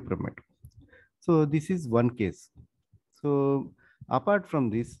Cuprum. So this is one case. So apart from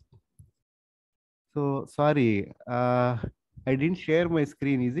this, so sorry, I didn't share my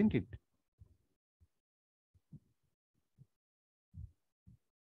screen, isn't it?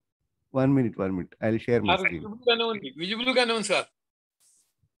 One minute. I'll share my screen. Visible గానే ఉంది sir.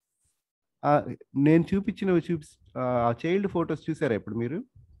 నేను చూపించిన child photos చూసారా ఇప్పుడు మీరు?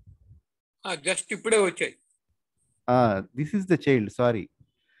 Just ఇప్పుడే వచ్చాయి. This is the child. Sorry,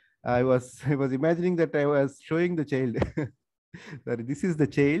 I was imagining that I was showing the child. Sorry, this is the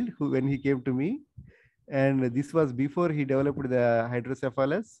child who, when he came to me, and this was before he developed the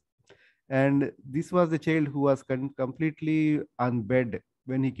hydrocephalus, and this was the child who was completely on bed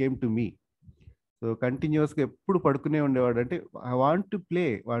when he came to me. So కంటిన్యూస్గా ఎప్పుడు పడుకునే ఉండేవాడు. అంటే I want to play,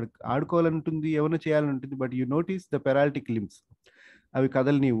 వాడు ఆడుకోవాలంటుంది, ఏమైనా చేయాలంటుంది, but you notice the paralytic limbs. అవి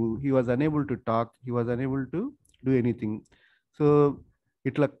కదలనివ్వు. He was unable to talk, he was unable to do anything. So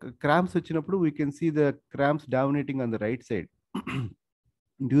ఇట్లా cramps వచ్చినప్పుడు we can see the cramps dominating on the right side.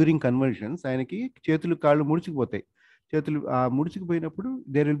 During convulsions ఆయనకి చేతులు కాళ్ళు ముడుచుకుపోతాయి. చేతులు ముడుచుకుపోయినప్పుడు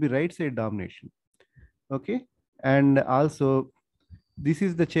there will be right side domination. Okay, and also this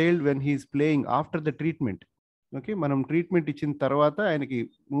is the child when he's playing after the treatment. Okay, మనం treatment ఇచ్చిన తర్వాత ఆయనకి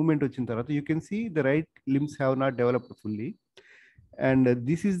moment వచ్చిన తర్వాత you can see the right limbs have not developed fully, and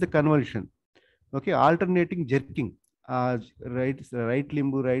this is the convulsion. Okay, alternating jerking, right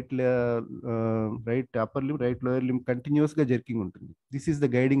limb, right upper limb, right lower limb continuous గా jerking ఉంటుంది. This is the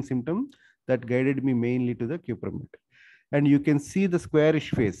guiding symptom that guided me mainly to the క్యూప్రమెట్. And you can see the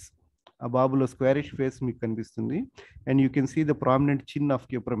squarish face, ఆ బాబులో squarish face మీకు కనిపిస్తుంది. And you can see the prominent చిన్ of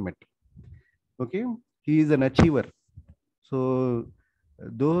క్యూప్రమెట్. Okay, he is an achiever. So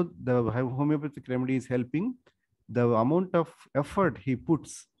though the homeopathic remedy is helping, the amount of effort he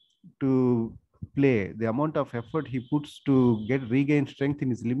puts to play, the amount of effort he puts to regain strength in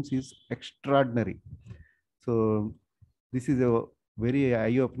his limbs is extraordinary. So this is a very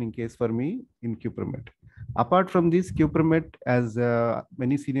eye-opening case for me in Cuprum. Apart from this, Cuprum, as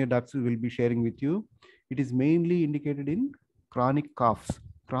many senior doctors will be sharing with you, it is mainly indicated in chronic coughs,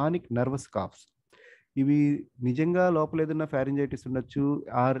 chronic nervous coughs. ఇవి నిజంగా లోపల ఏదైనా pharyngitis ఉండొచ్చు,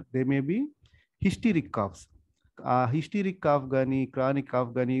 are they may be hysteric calves. ఆ hysteric cough కానీ chronic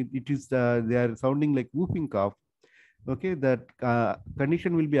cough కానీ it is they are sounding like whooping cough. Okay, that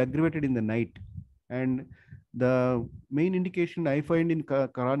condition will be aggravated in the night. And the main indication I find in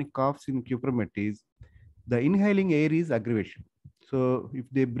chronic coughs in Cuprum is the inhaling air is aggravation. So if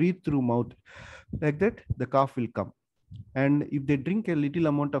they breathe through mouth like that, the cough will come. And if they drink a little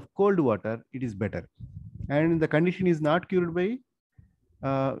amount of cold water, it is better. And the condition is not cured by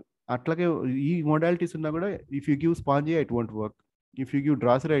atlage ee modalities unna kuda, if you give spongia it won't work, if you give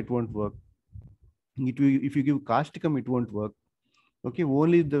drosera it won't work, if you give causticum it won't work. Okay,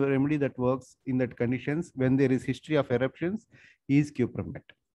 only the remedy that works in that conditions when there is history of eruptions is Cuprum.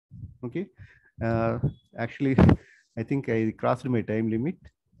 Okay, actually I think I crossed my time limit.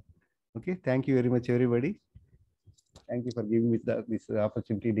 Okay, thank you very much everybody. Thank you for giving me this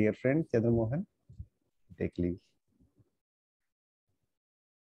opportunity, dear friend Chandramohan. Take leave.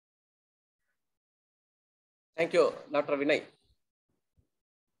 Thank you, Dr. Vinay.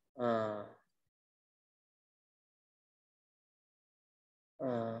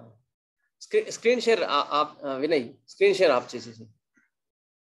 Screen share, Vinay. Screen share off chesesi.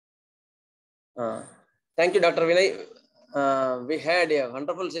 Thank you, Dr. Vinay. We had a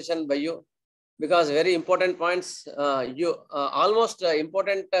wonderful session by you. Because very important points, you almost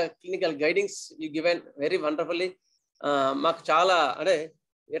important clinical guidings you given very wonderfully. మాకు చాలా అంటే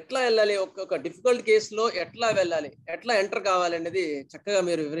ఎట్లా వెళ్ళాలి, ఒక్కొక్క difficult కేసులో ఎట్లా వెళ్ళాలి, ఎట్లా ఎంటర్ కావాలి అనేది చక్కగా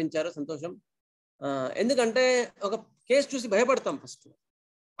మీరు వివరించారు. సంతోషం. ఎందుకంటే ఒక కేసు చూసి భయపడతాం. ఫస్ట్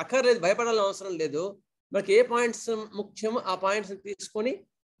అక్కర్లేదు, భయపడాలని అవసరం లేదు. మనకి ఏ పాయింట్స్ ముఖ్యమో ఆ పాయింట్స్ తీసుకొని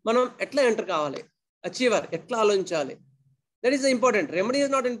మనం ఎట్లా ఎంటర్ కావాలి, అచీవర్ ఎట్లా ఆలోచించాలి, that is important. Remedy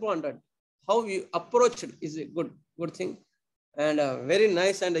is not important. How you approach it is a good thing, and very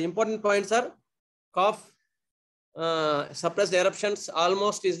nice and important points are cough, suppressed eruptions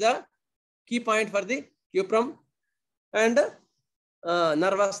almost is the key point for the Cuprum, and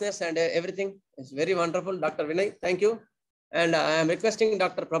nervousness and everything is very wonderful. Dr. Vinay, thank you. And I am requesting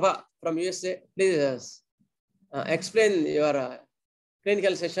Dr. Prabha from USA, please explain your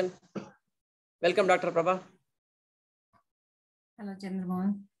clinical session. Welcome, Dr. Prabha. Hello,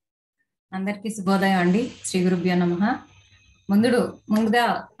 Chandramohan. అందరికీ శుభోదయం అండి. శ్రీ గురుభ్యో నమః. ముందుగా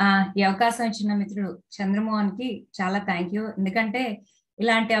ఈ అవకాశం ఇచ్చిన మిత్రుడు చంద్రమోహన్ కి చాలా థ్యాంక్ యూ. ఎందుకంటే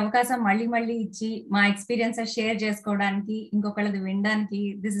ఇలాంటి అవకాశం మళ్ళీ మళ్ళీ ఇచ్చి మా ఎక్స్పీరియన్సెస్ షేర్ చేసుకోవడానికి, ఇంకొకళ్ళది వినడానికి,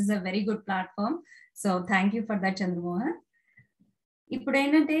 this is a very good platform. So thank you for that Chandramohan. ఇప్పుడు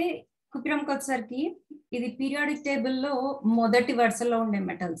ఏంటంటే కుపిరంకి వచ్చేసరికి ఇది పీరియాడిక్ టేబుల్లో మొదటి వరుసలో ఉండే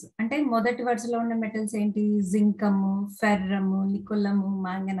మెటల్స్. అంటే మొదటి వరుసలో ఉండే మెటల్స్ ఏంటి? జింకము, ఫెర్రము, నికోలము,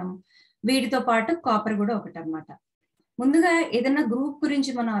 మాంగనము, వీటితో పాటు కాపర్ కూడా ఒకటి అన్నమాట. ముందుగా ఏదైనా గ్రూప్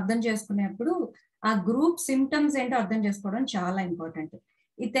గురించి మనం అర్థం చేసుకునేప్పుడు ఆ గ్రూప్ సిమ్టమ్స్ ఏంటో అర్థం చేసుకోవడం చాలా ఇంపార్టెంట్.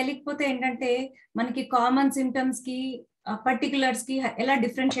 ఇది తెలియకపోతే ఏంటంటే మనకి కామన్ సిమ్టమ్స్ కి పర్టికులర్స్ కి ఎలా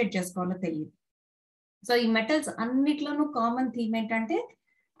డిఫరెన్షియేట్ చేసుకోవాలో తెలియదు. సో ఈ మెటల్స్ అన్నిట్లోనూ కామన్ థీమ్ ఏంటంటే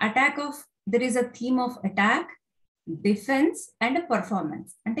attack of there is a theme of attack, defence and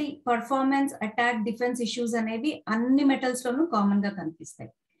performance. అంటే ఈ పర్ఫార్మెన్స్, అటాక్, డిఫెన్స్ ఇష్యూస్ అనేవి అన్ని మెటల్స్ లోనూ కామన్ గా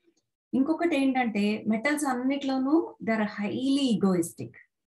కనిపిస్తాయి. ఇంకొకటి ఏంటంటే మెటల్స్ అన్నిట్లోనూ దే ఆర్ హైలీ ఈగోయిస్టిక్.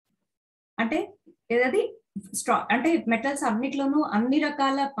 అంటే ఏదది అంటే మెటల్స్ అన్నిట్లోనూ అన్ని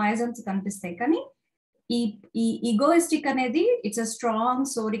రకాల పాయిజన్స్ కనిపిస్తాయి, కానీ ఈ ఈగోయిస్టిక్ అనేది ఇట్స్ అ స్ట్రాంగ్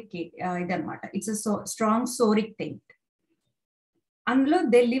సోరిక్ ఇదనమాట. It's a strong psoric tent. అందులో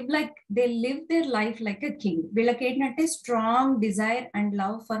they live their life like a king. వీళ్ళకి ఏంటంటే strong desire and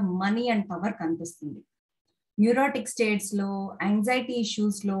love for money and power కనిపిస్తుంది. న్యూరోటిక్ స్టేట్స్ లో, యాంగ్జైటీ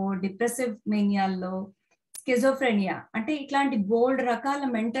ఇష్యూస్ లో, డిప్రెసివ్ మేనియాల్లో, స్కిజోఫ్రెనియా అంటే ఇట్లాంటి బోల్డ్ రకాల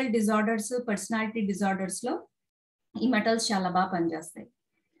మెంటల్ డిజార్డర్స్, పర్సనాలిటీ డిజార్డర్స్ లో ఈ మెటల్స్ చాలా బాగా పనిచేస్తాయి.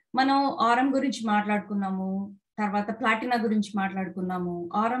 మనం ఆరం గురించి మాట్లాడుకున్నాము, తర్వాత ప్లాటినా గురించి మాట్లాడుకున్నాము.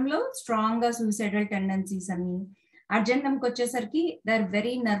 ఆరంలో స్ట్రాంగ్ గా సూసైడల్ టెండెన్సీస్ అని, అర్జెంటంకి వచ్చేసరికి they are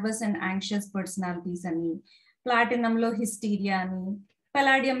very nervous and anxious personalities అని, ప్లాటినంలో హిస్టీరియా అని,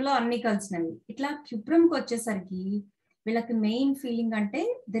 పలాడియంలో అన్ని కలిసినవి. ఇట్లా క్యుప్రమ్కి వచ్చేసరికి వీళ్ళకి మెయిన్ ఫీలింగ్ అంటే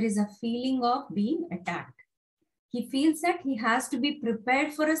there is a feeling of being attacked. He feels that he has to be prepared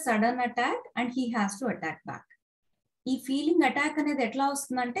for a sudden attack and he has to attack back. ఈ feeling attack అనేది ఎట్లా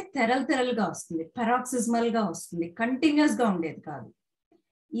వస్తుందంటే తెరలుగా వస్తుంది, పెరాక్సిస్మల్ గా వస్తుంది, కంటిన్యూస్ గా ఉండేది కాదు.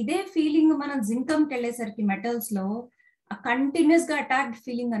 ఇదే ఫీలింగ్ మనం జింకంకి వెళ్ళేసరికి మెటల్స్ లో ఆ కంటిన్యూస్ గా అటాక్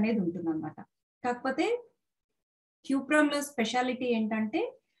ఫీలింగ్ అనేది ఉంటుంది అనమాట. కాకపోతే క్యూప్రమ్ లో స్పెషాలిటీ ఏంటంటే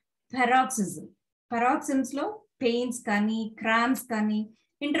పెరాక్సిమ్స్ లో పెయిన్స్ కానీ క్రామ్స్ కానీ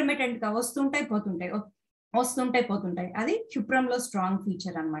ఇంటర్మీడియట్ గా వస్తుంటాయి పోతుంటాయి. అది క్యుప్రమ్ లో స్ట్రాంగ్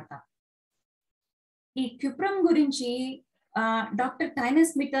ఫీచర్ అన్నమాట. ఈ క్యుప్రమ్ గురించి డాక్టర్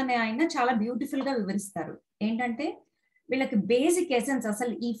టైనస్ స్మిత్ అనే ఆయన చాలా బ్యూటిఫుల్ గా వివరిస్తారు. ఏంటంటే వీళ్ళకి బేసిక్ ఎసెన్స్,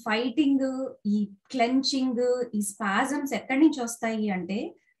 అసలు ఈ ఫైటింగ్, ఈ క్లెంచింగ్, ఈ స్పాజమ్స్ ఎక్కడి నుంచి వస్తాయి అంటే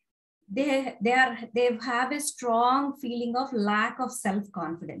they have a strong feeling of lack of self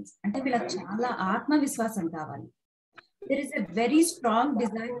confidence. అంటే వీళ్ళకి చాలా ఆత్మవిశ్వాసం కావాలి. There is a very strong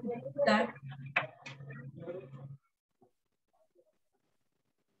desire to do that.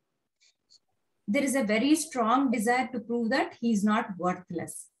 There is a very strong desire to prove that he is not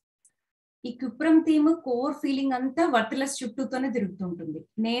worthless. ఈ క్యుప్రమ్ theme core feeling అంతా worthless చుట్టూతోనే తిరుగుతుంటుంది.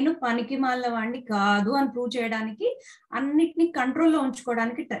 నేను పనికి మాలిన వాడిని కాదు అని ప్రూవ్ చేయడానికి, అన్నిటినీ కంట్రోల్లో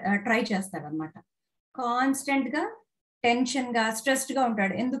ఉంచుకోవడానికి ట్రై చేస్తాడనమాట. కాన్స్టెంట్ గా టెన్షన్ గా, స్ట్రెస్డ్ గా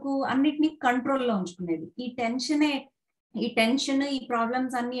ఉంటాడు. ఎందుకు? అన్నిటినీ కంట్రోల్లో ఉంచుకునేది. ఈ టెన్షన్, ఈ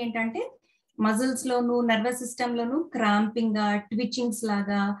ప్రాబ్లమ్స్ అన్ని ఏంటంటే మజిల్స్ లోను, నర్వస్ సిస్టమ్ లోను క్రాంపింగ్ గా, ట్విచింగ్స్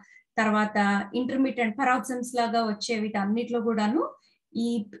లాగా, తర్వాత ఇంటర్మీడియట్ పరాక్సిమ్స్ లాగా వచ్చే వీటన్నిటిలో కూడాను ఈ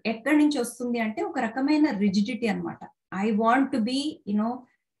ఎక్కడి నుంచి వస్తుంది అంటే ఒక రకమైన రిజిడిటీ అనమాట. ఐ వాంట్ టు బి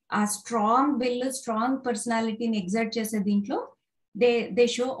ఆ స్ట్రాంగ్ విల్, స్ట్రాంగ్ పర్సనాలిటీని ఎగ్జర్ట్ చేసే దీంట్లో they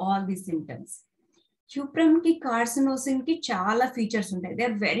show all the symptoms. Cuprum కి, కార్సినోసిన్ కి చాలా ఫీచర్స్ ఉంటాయి. They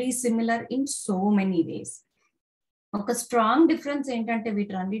are very similar in so many ways. ఒక స్ట్రాంగ్ డిఫరెన్స్ ఏంటంటే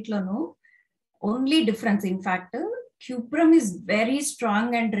వీటన్నిటిలోనూ, only difference in fact, cuprum is very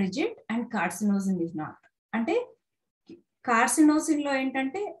strong and rigid and కార్సినోసిన్ is not. అంటే కార్సినోసిన్ లో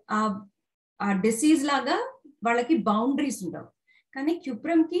ఏంటంటే ఆ డిసీజ్ లాగా వాళ్ళకి బౌండరీస్ ఉండవు. కానీ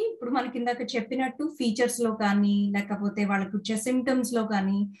క్యుప్రమ్ కి ఇప్పుడు మనకి ఇందాక చెప్పినట్టు ఫీచర్స్ లో కానీ, లేకపోతే వాళ్ళకి వచ్చే సిమ్టమ్స్ లో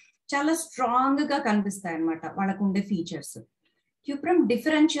కానీ చాలా స్ట్రాంగ్ గా కనిపిస్తాయి అన్నమాట వాళ్ళకు ఉండే ఫీచర్స్. క్యుప్రమ్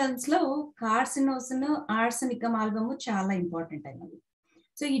డిఫరెన్షియల్స్ లో కార్సినోసిన్, ఆర్సెనిక్ అమాల్గమ్ చాలా ఇంపార్టెంట్ అయినవి.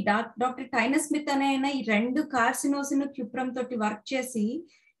 సో ఈ డాక్టర్ టైనస్ స్మిత్ అనే ఆయన ఈ రెండు కార్సినోసిన్, క్యుప్రమ్ తోటి వర్క్ చేసి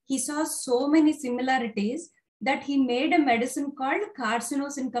he saw so many similarities that he made a medicine called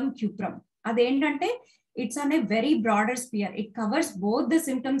carcinosin cum cuprum. అదేంటంటే it's on a very broader sphere. It covers both the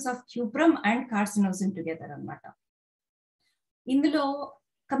symptoms of cuprum and carcinosin together అన్నమాట. ఇందులో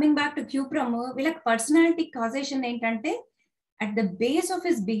coming back to cuprum, వీళ్ళకి personality causation ఏంటంటే at the base of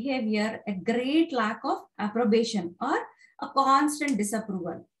his behavior a great lack of approbation or a constant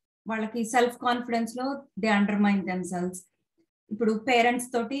disapproval. వాళ్ళకి self confidence లో they undermine themselves. ఇప్పుడు parents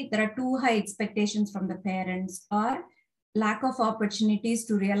తోటి there are two high expectations from the parents, are lack of opportunities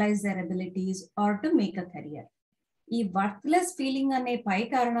to realize their abilities or to make a career. ఈ worthless feeling అనే పై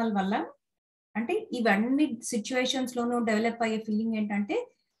కారణాల వల్ల, అంటే ఇవన్నీ సిచ్యువేషన్స్ లోనూ డెవలప్ అయ్యే ఫీలింగ్ ఏంటంటే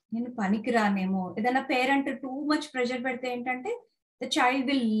నేను పనికి రానేమో. ఏదైనా పేరెంట్ టూ మచ్ ప్రెషర్ పెడితే ఏంటంటే ద చైల్డ్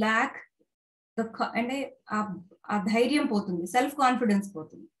విల్ ల్యాక్ అంటే ఆ ధైర్యం పోతుంది, సెల్ఫ్ కాన్ఫిడెన్స్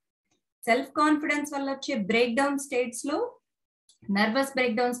పోతుంది. సెల్ఫ్ కాన్ఫిడెన్స్ వల్ల వచ్చే బ్రేక్ డౌన్ స్టేట్స్ లో, నర్వస్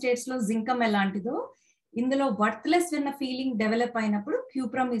బ్రేక్ డౌన్ స్టేట్స్ లో జింకమ్ ఎలాంటిదో, ఇందులో వర్త్లెస్ విన్న ఫీలింగ్ డెవలప్ అయినప్పుడు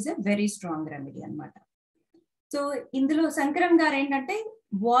cuprum is a very strong remedy అన్నమాట. సో ఇందులో శంకరం గారు ఏంటంటే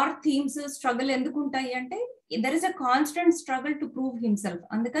వార్ థీమ్స్, స్ట్రగుల్ ఎందుకు ఉంటాయి అంటే there is a constant struggle to prove himself.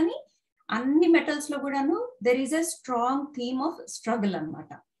 అందుకని అన్ని మెటల్స్ లో కూడాను there is a strong theme of struggle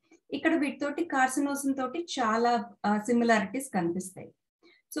అన్నమాట. ఇక్కడ వీటితోటి కార్సినోసిన్ తోటి చాలా సిమిలారిటీస్ కనిపిస్తాయి.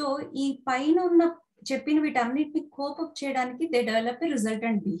 సో ఈ పైన ఉన్న చెప్పిన వీటన్నిటిని కోపప్ చేయడానికి they develop a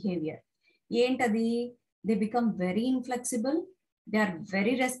resultant behaviour. ఏంటది? They become very ఇన్ఫ్లెక్సిబుల్, they are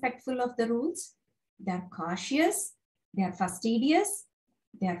very respectful of the rules, they are cautious, they are fastidious,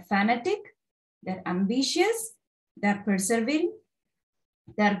 they are fanatic, they are ambitious, they are persevering,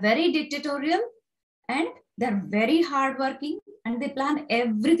 they are very dictatorial, and they are very hardworking, and they plan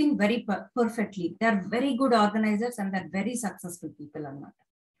everything very perfectly. They are very good organizers and they are very successful people అన్నమాట.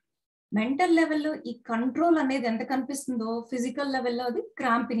 Mental లెవెల్లో ఈ control అనేది ఎంత కనిపిస్తుందో physical లెవెల్లో అది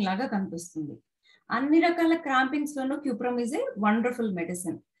cramping లాగా కనిపిస్తుంది. అన్ని రకాల క్రాంపింగ్స్ లోనూ cuprum is a wonderful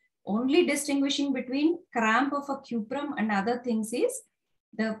medicine. Only distinguishing between cramp of a cuprum and other things is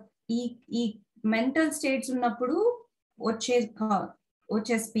ఈ మెంటల్ స్టేట్స్ ఉన్నప్పుడు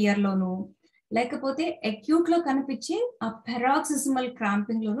వచ్చే స్పియర్ లోను, లేకపోతే అక్యూట్ లో కనిపించే ఆ పెరాక్సిసిమల్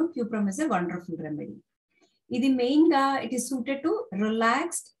cramping loan cuprum is a wonderful remedy. ఇది మెయిన్ గా it is suited to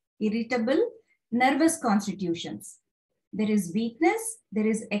relaxed, irritable, nervous constitutions. There is weakness, there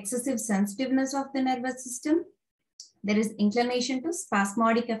is excessive sensitiveness of the nervous system, there is inclination to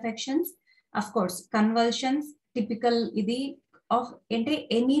spasmodic affections, of course, convulsions, typical of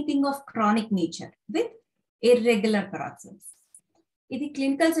anything of chronic nature with irregular paroxysms. ఇది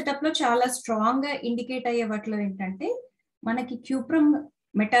clinical setup లో చాలా strong గా indicate అయ్యే వాటిలో ఏంటంటే మనకి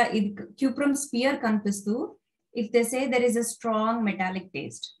cuprum spear కనిపిస్తూ, if they say there is a strong metallic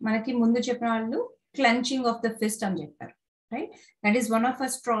taste, manaki mundu cheppina vallu clenching of the fist ani chepparu, right? That is one of a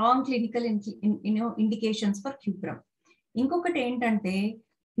strong clinical indications for Cuprum. Inkokati entante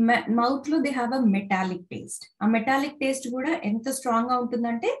mouth lo they have a metallic taste. A metallic taste kuda enta strong ga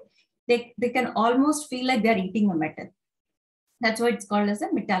untundante they can almost feel like they are eating a metal. That's why it's called as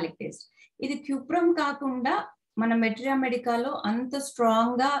a metallic taste. Idi Cuprum kaakunda మన మెట్రియా మెడికాలో అంత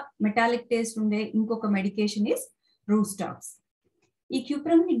strong గా metallic taste ఉండే ఇంకొక medication is Rhus tox. ఈ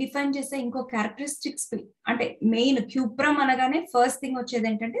cuprum ని define చేసే ఇంకో characteristics అంటే మెయిన్ క్యూప్రమ్ అనగానే ఫస్ట్ థింగ్ వచ్చేది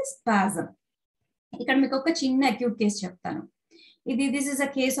ఏంటంటే స్పాజం. ఇక్కడ మీకు ఒక చిన్న అక్యూట్ కేసు చెప్తాను. This is a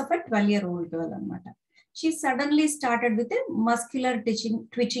case of a 12-year-old girl అనమాట. She suddenly started with muscular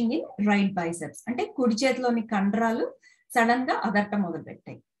ట్విచింగ్ in right biceps. అంటే కుడి చేతిలోని కండరాలు సడన్ గా అదట్టం మొదలు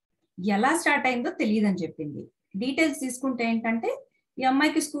పెట్టాయి. ఎలా స్టార్ట్ అయిందో తెలియదని చెప్పింది. డీటెయిల్స్ తీసుకుంటే ఏంటంటే ఈ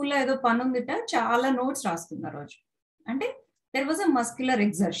అమ్మాయికి స్కూల్లో ఏదో పని ఉందిట, చాలా నోట్స్ రాసుకున్న రోజు. అంటే there was a muscular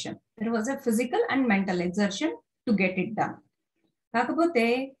exertion, there was a physical and mental exertion to get it done. కాకపోతే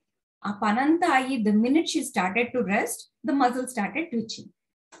ఆ పనంతా అయ్యి the minute she started to rest, the muscle started ట్విచింగ్.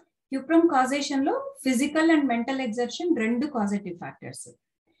 Cuprum causation లో ఫిజికల్ అండ్ మెంటల్ ఎగ్జర్షన్ రెండు causative factors.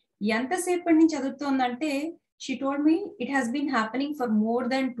 ఎంతసేపటి నుంచి చదువుతోందంటే she told me it has been happening for more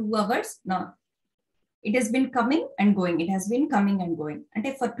than 2 hours now. It has been coming and going, it has been coming and going,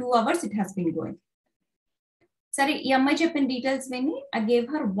 ante for 2 hours it has been going. Sari ee ammai cheppin details vini I gave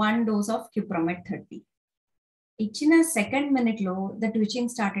her 1 dose of Cuprum at 30. Ichina second minute lo the twitching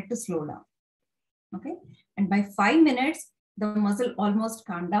started to slow down, okay, and by 5 minutes the muscle almost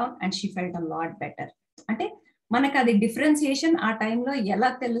calmed down and she felt a lot better. Ante మనకు అది differentiation ఆ టైంలో ఎలా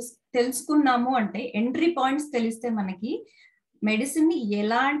తెలుసుకున్నాము అంటే entry points తెలిస్తే మనకి medicine ని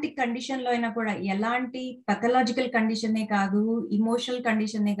ఎలాంటి కండిషన్ లో అయినా కూడా, ఎలాంటి పెథలాజికల్ కండిషనే కాదు, ఇమోషనల్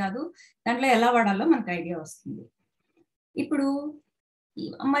కండిషనే కాదు, దాంట్లో ఎలా వాడాలో మనకు ఐడియా వస్తుంది. ఇప్పుడు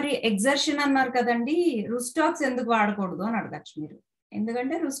మరి ఎగ్జర్షన్ అన్నారు కదండి, రుస్టాక్స్ ఎందుకు వాడకూడదు అని అడగచ్చు మీరు.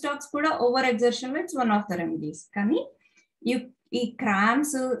 ఎందుకంటే రుస్టాక్స్ కూడా over exertion it's one of the remedies. కానీ ఈ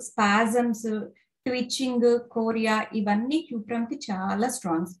క్రాంప్స్, స్పాజమ్స్, ట్విచింగ్, కోరియా ఇవన్నీ క్యూప్రమ్ కి చాలా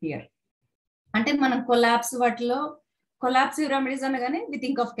స్ట్రాంగ్ స్పియర్. అంటే మనం కొలాప్సివ్ రెమెడీస్ అనగానే వి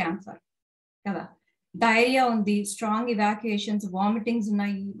థింక్ ఆఫ్ క్యాన్సర్ కదా, డయేరియా ఉంది, స్ట్రాంగ్ ఇవాక్యుయేషన్స్, వామిటింగ్స్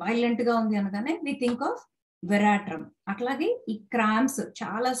ఉన్నాయి, వైలెంట్ గా ఉంది అనగానే వి థింక్ ఆఫ్ వెరాట్రమ్. అట్లాగే ఈ క్రాంప్స్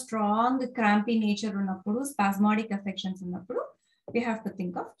చాలా స్ట్రాంగ్ క్రాంపీ నేచర్ ఉన్నప్పుడు, స్పాస్మాడిక్ ఎఫెక్షన్స్ ఉన్నప్పుడు we have to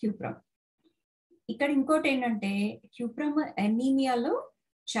think of cuprum. ఇక్కడ ఇంకోటి ఏంటంటే క్యూప్రమ్ అనీమియాలో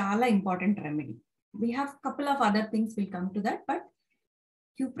చాలా important remedy. We have couple of other things, will come to that, but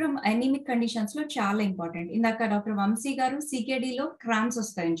Cuprum anemic conditions లో చాలా ఇంపార్టెంట్. ఇందాక డాక్టర్ వంశీ గారు CKD లో క్రాంప్స్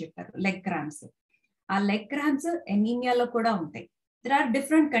వస్తాయని చెప్పారు, లెగ్ క్రాంప్స్. ఆ లెగ్ క్రాంప్స్ ఎనీమియాలో కూడా ఉంటాయి. There are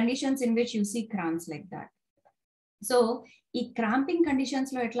different conditions in which you see cramps like that. So ఈ క్రాంపింగ్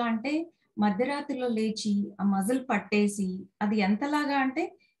కండిషన్స్ లో ఎట్లా అంటే మధ్యరాత్రిలో లేచి ఆ మజిల్ పట్టేసి అది ఎంతలాగా అంటే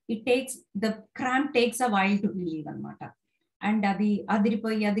the cramp takes a while to relieve అన్నమాట. అండ్ అది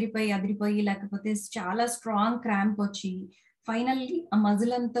అదిరిపోయి లేకపోతే చాలా స్ట్రాంగ్ క్రాంప్ వచ్చి ఫైనల్లీ ఆ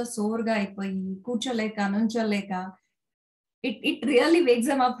మజిల్ అంతా సోర్గా అయిపోయి కూర్చోలేక నుంచోలేక it really wakes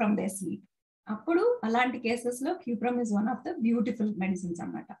them up from there sleep. అప్పుడు అలాంటి కేసెస్ లో cuprum is one of the beautiful medicines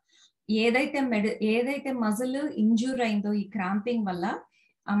అన్నమాట. ఏదైతే మజిల్ ఇంజూర్ అయిందో ఈ క్రాంపింగ్ వల్ల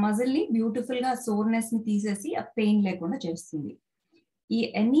ఆ మజిల్ ని బ్యూటిఫుల్ గా సోర్నెస్ ని తీసేసి ఆ పెయిన్ లేకుండా చేస్తుంది. ఈ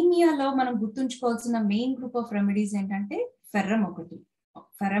ఎనీమియాలో మనం గుర్తుంచుకోవాల్సిన మెయిన్ గ్రూప్ ఆఫ్ రెమెడీస్ ఏంటంటే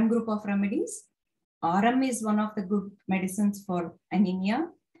ferrum group of remedies, Aurum is one of the good medicines for anemia.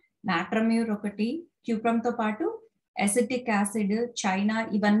 Natramur ఒకటి, Cuprum తో పాటు acetic acid, China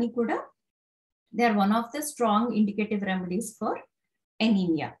ఇవన్నీ కూడా they are one of the strong indicative remedies for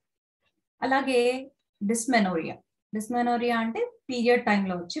anemia. అలాగే dysmenorrhea అంటే period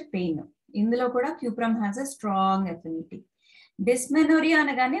టైంలో వచ్చే పెయిన్. ఇందులో కూడా Cuprum has a strong affinity. Dysmenorrhea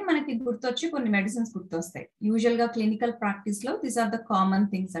అనగానే మనకి గుర్తొచ్చి కొన్ని మెడిసిన్స్ గుర్తొస్తాయి. యూజువల్ గా క్లినికల్ ప్రాక్టీస్ లో these are the common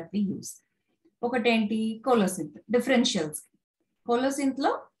things that we use. ఒకటేంటి, కోలోసింత్ డిఫరెన్షియల్స్. కోలోసింత్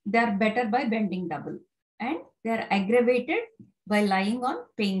లో they are better by bending double and they are aggravated by lying on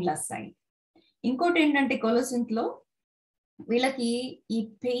painless side. ఇంకోటి ఏంటంటే కోలోసింత్ లో వీళ్ళకి ఈ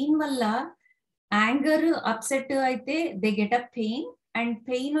పెయిన్ వల్ల యాంగర్ అప్సెట్ అయితే they get a pain, and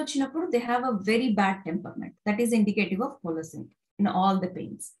pain వచ్చినప్పుడు they have a very bad temperament. That is indicative of కోలోసింత్ in all the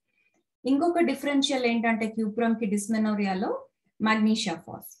pains. ఇంకొక differential ఏంటంటే Cuprum కి డిస్మెనోరియాలో మాగ్నీషియా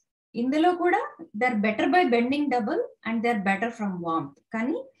ఫాస్. ఇందులో కూడా they are better by bending double and they are better from warmth.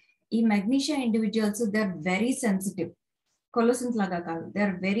 కానీ ఈ మాగ్నీషియా individuals they are very sensitive. కోలోసింత్ లాగా కాదు, they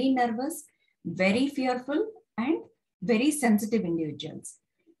are very nervous, very fearful and very sensitive individuals.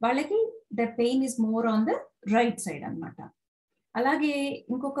 వాళ్ళకి the pain is more on the right side అన్నమాట. అలాగే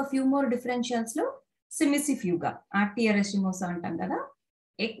ఇంకొక few more differentials లో సిమిసిఫ్యూగా, ఆర్టియరెసిమోసా అంటాం కదా,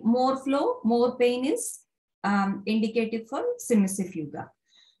 more flow more pain is indicative for సిమిసిఫ్యూగా.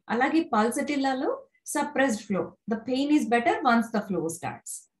 అలాగే పల్సటిల్లాలో suppressed flow, the pain is better once the flow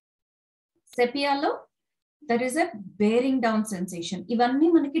starts. సెపియాలో there is a bearing down sensation. ఇవన్నీ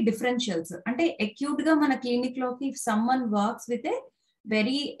మనకి differentials. అంటే అక్యూట్ గా మన క్లినిక్ లోకి if someone works with a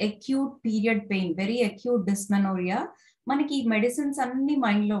very acute period pain, very acute dysmenorrhoea, మనకి ఈ medicines అన్ని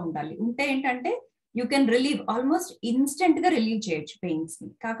mind లో ఉండాలి. ఉంటే ఏంటంటే you can relieve, almost instant గా రిలీవ్ చేయొచ్చు పెయిన్స్ ని.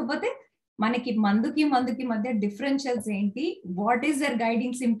 కాకపోతే మనకి మందుకి మధ్య డిఫరెన్షియల్స్ ఏంటి, what is there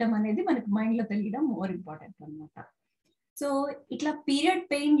guiding symptom అనేది మనకి మైండ్ లో తెలియడం మోర్ ఇంపార్టెంట్ అనమాట. సో ఇట్లా పీరియడ్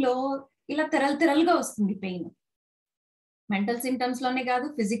పెయిన్ లో ఇలా తెరలుగా వస్తుంది పెయిన్. మెంటల్ సిమ్టమ్స్ లోనే కాదు,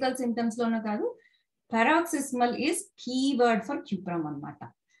 ఫిజికల్ సిమ్టమ్స్ లోనే కాదు. paroxysmal is keyword for Cuprum అన్నమాట.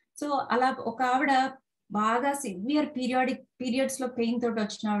 సో అలా ఒక ఆవిడ బాగా సివియర్ పీరియడ్స్ లో పెయిన్ తోటి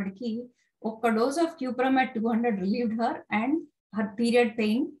వచ్చిన ఆవిడకి ఒక్క dose of Cuprum at 200 relieved her and her period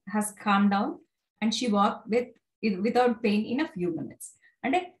pain has calmed down and she walked without pain in a few minutes.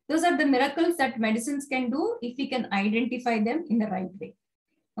 అంటే those are the miracles that medicines can do if we can identify them in the right way.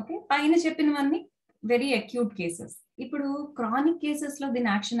 Okay, పైన చెప్పినవన్నీ very acute cases. ఇప్పుడు chronic cases లో దీని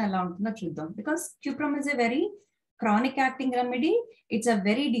action ఎలా ఉంటుందో చూద్దాం. Because Cuprum is a very chronic acting remedy, it's a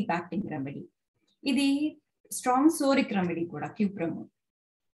very deep acting remedy. ఇది strong psoric remedy కూడా Cuprum.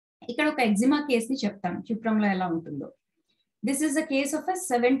 ఇక్కడ ఒక ఎగ్జిమా కేస్ ని చెప్తాను Cuprum లో ఎలా ఉంటుందో. This is a case of a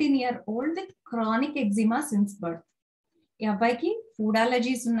 17-year-old with chronic eczema since birth. ఈ అబ్బాయికి ఫుడ్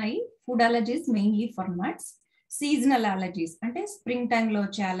అలర్జీస్ ఉన్నాయి. Food allergies mainly for nuts. Seasonal allergies అంటే స్ప్రింగ్ టైమ్ లో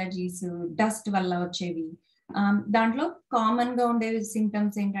వచ్చే అలర్జీస్, డస్ట్ వల్ల వచ్చేవి. దాంట్లో కామన్ గా ఉండే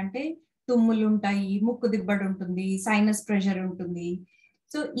సిమ్టమ్స్ ఏంటంటే తుమ్ములు ఉంటాయి, ముక్కు దిబ్బడి ఉంటుంది, సైనస్ ప్రెషర్ ఉంటుంది.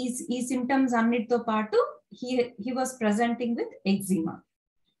 సో ఈ సిమ్టమ్స్ అన్నిటితో పాటు he was presenting with eczema.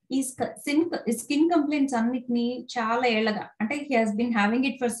 ఈ స్కిన్ కంప్లైంట్స్ అన్నిటిని చాలా ఏళ్ళగా, అంటే he has been having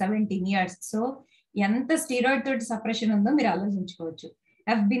it for 17 years. So ఎంత స్టీరాయిడ్ తోటి సప్రెషన్ ఉందో మీరు ఆలోచించుకోవచ్చు.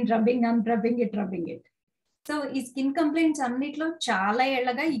 Have been rubbing it. So ఈ స్కిన్ కంప్లైంట్స్ అన్నిట్లో చాలా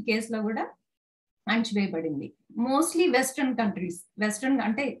ఏళ్ళగా ఈ కేసులో కూడా అణచివేయబడింది. మోస్ట్లీ వెస్ట్రన్ కంట్రీస్, వెస్ట్రన్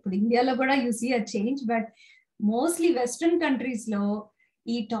అంటే ఇప్పుడు ఇండియాలో కూడా you see a change, but mostly western countries లో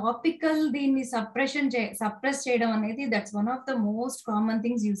ఈ టాపికల్ దీన్ని సప్రెస్ చేయడం అనేది that's one of the most common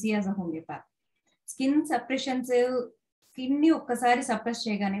things you see as a హోమియోపాత్. Skin suppressions, skin ని ఒక్కసారి సప్రెస్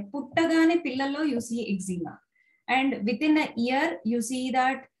చేయగానే పుట్టగానే పిల్లల్లో you see eczema, and with in a year you see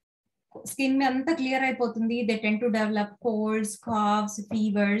that skin అంతా క్లియర్ అయిపోతుంది. They tend to develop Colts, calves,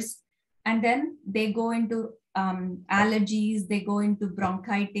 fevers, and then they go into allergies, they go into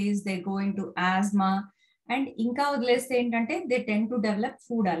bronchitis, they go into asthma, and ఇంకా వదిలేస్తే ఏంటంటే they tend to develop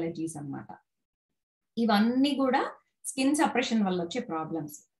food allergies అన్నమాట. ఇవన్నీ కూడా skin suppression వల్ల వచ్చే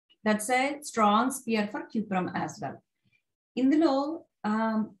problems. That's a strong spear for Cuprum as well. ఇందులో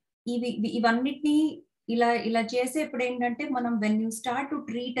ఇవన్నిటిని ఇలా చేసేప్పుడు ఏంటంటే మనం when you start to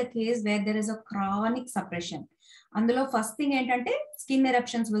treat a case where there is a chronic suppression, అందులో ఫస్ట్ థింగ్ ఏంటంటే skin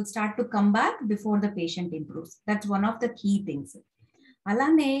eruptions will start to come back before the patient improves. That's one of the key things.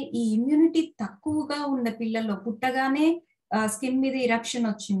 అలానే ఈ immunity తక్కువగా ఉన్న పిల్లల్లో పుట్టగానే skin మీద eruption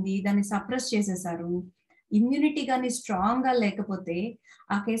వచ్చింది, దాన్ని సప్రెస్ చేసేసారు. ఇమ్యూనిటీ కానీ స్ట్రాంగ్ గా లేకపోతే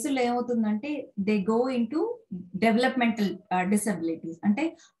ఆ కేసులో ఏమవుతుందంటే they go into developmental disabilities, అంటే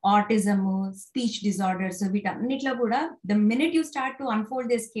ఆటిజం, స్పీచ్ డిజార్డర్స్, వీటన్నిటిలో కూడా the minute you start to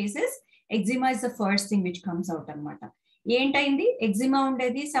unfold this cases eczema is the first thing which comes out అనమాట. ఏంటైంది, ఎగ్జిమా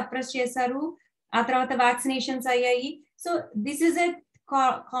ఉండేది, సప్రెస్ చేశారు, ఆ తర్వాత వ్యాక్సినేషన్స్ అయ్యాయి. So this is a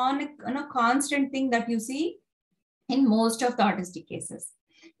constant thing that you see in most of the autistic cases.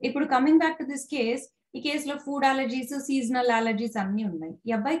 ఇప్పుడు coming back to this case, ఈ కేసులో food allergies, seasonal allergies అన్ని ఉన్నాయి. ఈ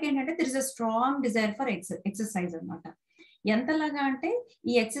అబ్బాయికి ఏంటంటే there is a strong desire for exercise అనమాట. ఎంతలాగా అంటే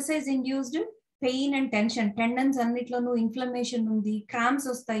ఈ exercise induced pain and tension, tendons అన్నిట్లోనూ ఇన్ఫ్లమేషన్ ఉంది, క్రాంప్స్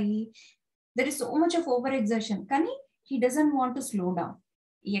వస్తాయి, there is so much of over exertion. కానీ he doesn't want to slow down.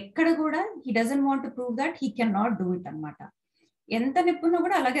 ఎక్కడ కూడా he doesn't want to prove that he can not do it అనమాట. ఎంత నిప్పున్నా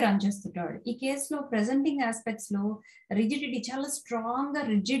కూడా అలాగే రన్ చేస్తుంటాడు. ఈ కేసులో ప్రెజెంటింగ్ ఆస్పెక్ట్స్ లో రిజిడిటీ చాలా స్ట్రాంగ్ గా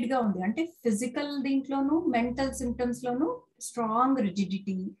రిజిడ్ గా ఉంది. అంటే ఫిజికల్ దీంట్లోను మెంటల్ సిమ్టమ్స్ లోను స్ట్రాంగ్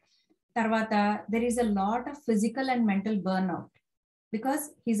రిజిడిటీ. తర్వాత there is a lot of physical and mental burn out because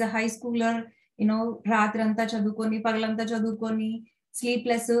he's a high స్కూలర్. రాత్రి అంతా చదువుకొని పగలంతా చదువుకొని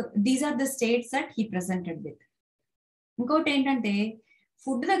sleepless, these are the states that he presented with. ఇంకోటి ఏంటంటే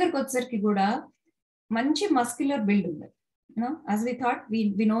ఫుడ్ దగ్గరకు వచ్చేసరికి కూడా మంచి మస్క్యులర్ బిల్డ్ ఉంది. As we thought,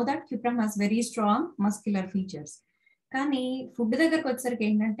 we know that Cuprum has very strong muscular features. కానీ ఫుడ్ దగ్గరకు వచ్చేసరికి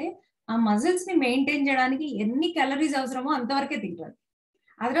ఏంటంటే ఆ మజిల్స్ ని మెయింటైన్ చేయడానికి ఎన్ని క్యాలరీస్ అవసరమో అంతవరకే తింటాడు.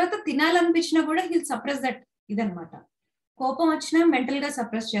 ఆ తర్వాత తినాలనిపించినా కూడా హిల్ సప్రెస్ దట్ ఇదనమాట. కోపం వచ్చినా మెంటల్ గా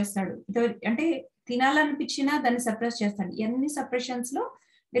సప్రెస్ చేస్తాడు. అంటే తినాలనిపించినా దాన్ని సప్రెస్ చేస్తాడు. ఎన్ని సప్రెషన్స్ లో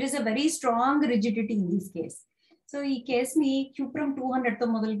there is a very strong rigidity in this case. So ఈ కేస్ ని Cuprum 200 తో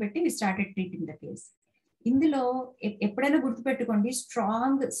మొదలుపెట్టి we started treating the case. ఇందులో ఎప్పుడైనా గుర్తుపెట్టుకోండి,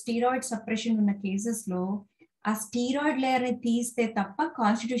 స్ట్రాంగ్ స్టీరాయిడ్ సప్రెషన్ ఉన్న కేసెస్ లో ఆ స్టీరాయిడ్ లేయర్ ని తీస్తే తప్ప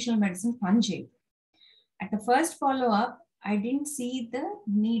కాన్స్టిట్యూషనల్ మెడిసిన్ పనిచేయదు. At the first follow up I didn't see the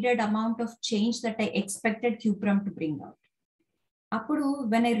needed amount of change that I expected Cuprum to bring out. Appudu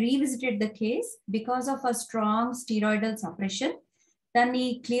when I revisited the case, because of a strong steroidal suppression, danni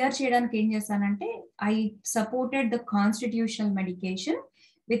clear cheyadaniki em chesanante I supported the constitutional medication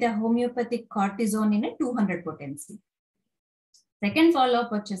with a homeopathic cortisone in a 200 potency. Second follow up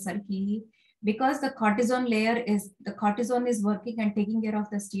vachesariki, because the cortisone is working and taking care of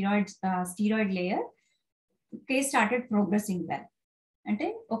the steroid layer, case started progressing well. అంటే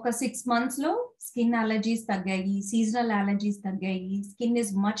ఒక 6 months లో skin allergies తగ్గాయి, seasonal allergies తగ్గాయి, skin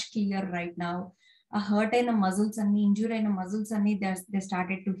is much clear right now. ఆ hurt అయిన muscles అన్ని, injure అయిన muscles అన్ని దే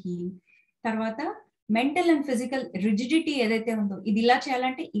స్టార్టెడ్ టు హీల్. తర్వాత మెంటల్ అండ్ ఫిజికల్ రిజిడిటీ ఏదైతే ఉందో, ఇది ఇలా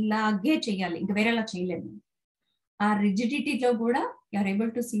చేయాలంటే ఇలాగే చేయాలి, ఇంకా వేరేలా చేయలేదు. ఆ రిజిడిటీలో కూడా you are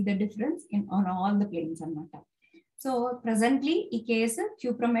able to see the difference on all the planes అన్నమాట. సో ప్రెసెంట్లీ ఈ కేసు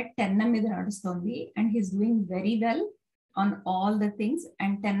Cuprum at 10 మీద నడుస్తుంది and he's doing very well on all the things.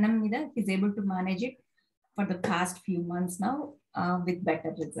 And 10 మీద he's able to manage it for the past few months now with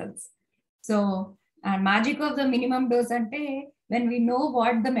better results. So magic of the minimum dose అంటే when we know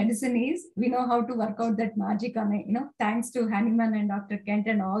what the medicine is, we know how to work out that magic on it. Thanks to Hanneman and Dr. Kent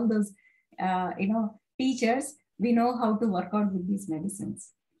and all those teachers, we know how to work out with these medicines.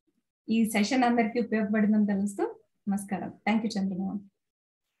 ఈ session అందరికి ఉపయోగపడిందని తెలుస్తూ నమస్కారం. Thank you Chandramohan.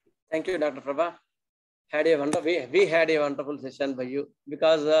 Thank you, Dr. Prabha. We had a wonderful session by you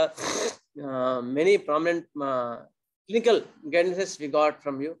because many prominent clinical guidances we got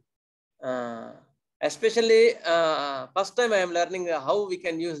from you. Especially first time I am learning how we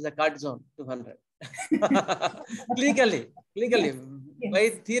can use the cortisone 200 clinically. Yes. By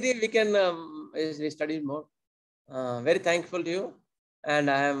theory we can we study more. Very thankful to you, and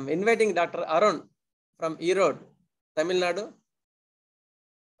I am inviting Dr. Arun from Erode, Tamil Nadu.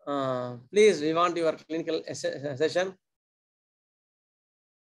 Please, we want your clinical session.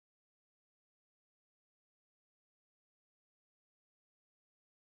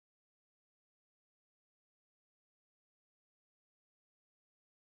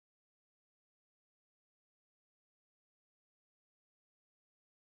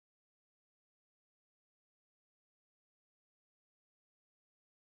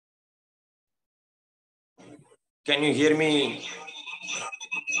 Can you hear me?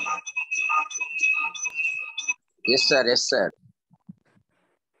 Yes, sir. Yes, sir.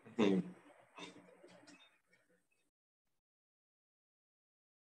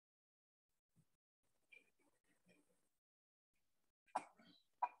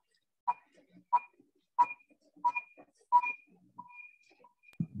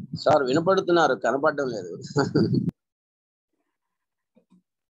 Sir వినపడుతున్నారు, కనపడడం లేదు.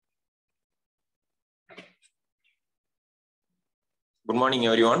 Good morning,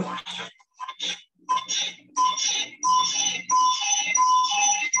 everyone.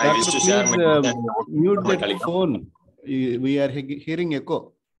 I wish to share my mute that phone. We are hearing echo.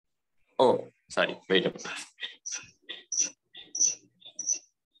 Oh, sorry. Wait a minute.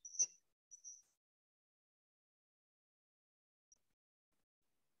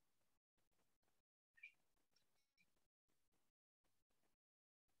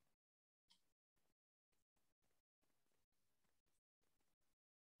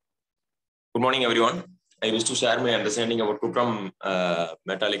 Good morning, everyone. I wish to share my understanding about Cuprum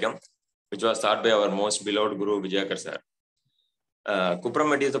metallicum, which was taught by our most beloved Guru Vijayakar sir.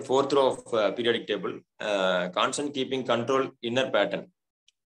 Cuprum is the fourth row of periodic table, constant keeping control inner pattern.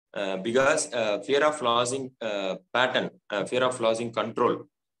 Because fear of losing pattern, fear of losing control,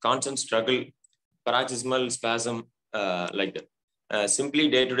 constant struggle, paroxysmal spasm, like that. Simply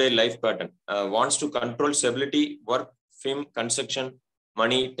day-to-day life pattern. Wants to control stability, work, film, construction,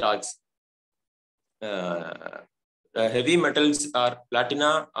 money, tasks. Heavy metals are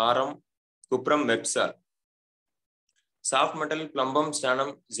platina, arum, cuprum, metsa. Soft metal, plumbum,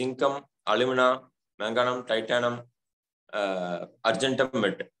 stannum, zincum, alumina, manganum, titanium, argentum,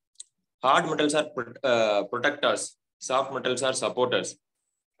 met. Hard metals are protectors. Soft metals are supporters.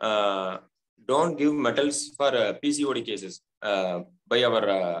 Don't give metals for PCOD cases by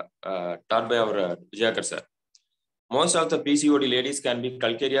our taught by our Vijayakar sir. Most of the PCOD ladies can be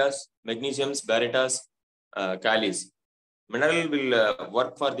calcareous, magnesiums, barytas, kalis. Mineral will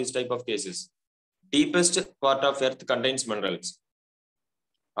work for this type of cases. Deepest part of earth contains minerals.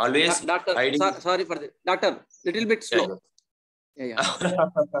 Always Doctor, hiding. sorry for that. Doctor, little bit slow. Yeah.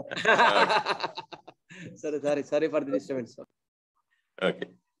 Sorry for the disturbance. Okay.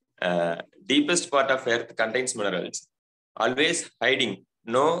 Deepest part of earth contains minerals. Always hiding.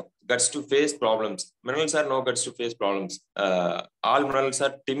 No guts to face problems. Minerals are no guts to face problems. All minerals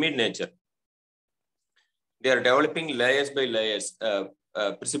are timid nature. They are developing layers by layers,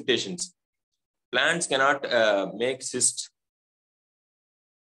 precipitations. Plants cannot make cysts.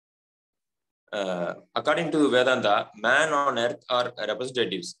 According to Vedanta, man on earth are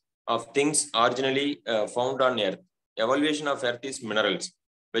representatives of things originally found on earth. Evaluation of earth is minerals,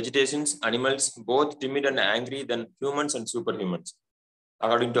 vegetations, animals, both timid and angry than humans and superhumans.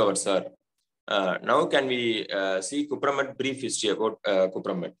 According to our sir. Now can we see Cuprum, brief history about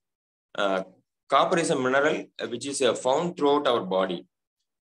Cuprum. Copper is a mineral which is found throughout our body.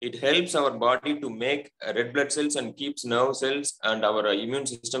 It helps our body to make red blood cells and keeps nerve cells and our immune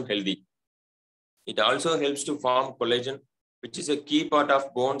system healthy. It also helps to form collagen, which is a key part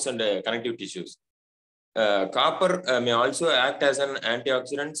of bones and connective tissues. Copper may also act as an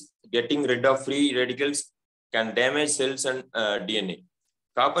antioxidant. Getting rid of free radicals can damage cells and DNA.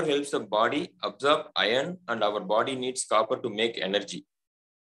 Copper helps the body absorb iron, and our body needs copper to make energy.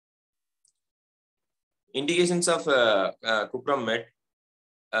 Indications of Cuprum met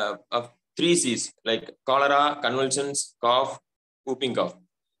of 3 C's like cholera, convulsions, cough, whooping cough.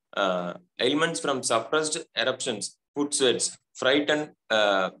 Ailments from suppressed eruptions, foot sweats, fright and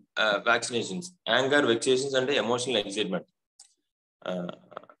vaccinations, anger, vexations, and emotional excitement.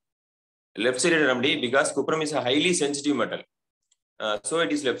 Left-sided remedy, because Cuprum is a highly sensitive metal. So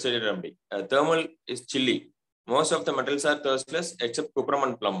it is left-sided remedy. Thermal is chilly. Most of the metals are thirstless except Cuprum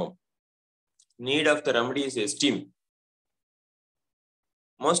and plumbum. Need of the remedy is esteem.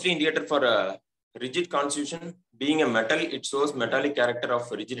 Mostly indicated for rigid constitution. Being a metal, it shows metallic character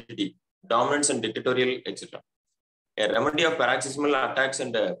of rigidity, dominance and dictatorial, etc. A remedy of paroxysmal attacks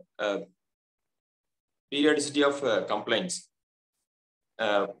and periodicity of complaints.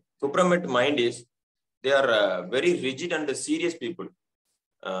 Cuprum mind is, they are very rigid and serious people,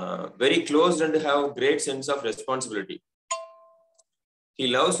 very closed and have great sense of responsibility. He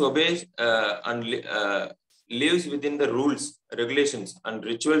loves, obeys, and lives within the rules, regulations, and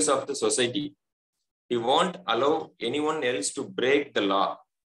rituals of the society. He won't allow anyone else to break the law.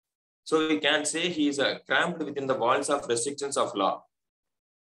 So we can say he is cramped within the walls of restrictions of law.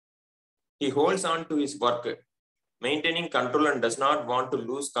 He holds on to his work, maintaining control, and does not want to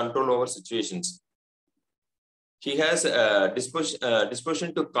lose control over situations. He has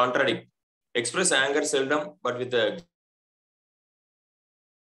disposition to contradict, express anger seldom, but with a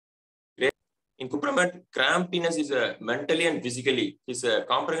in Cuprum, crampiness is mentally and physically. His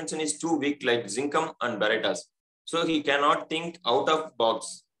comprehension is too weak, like zincum and barytas. So he cannot think out of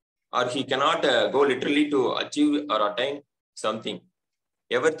box, or he cannot go literally to achieve or attain something.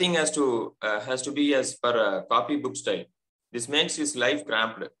 Everything has to be as per copybook style. This makes his life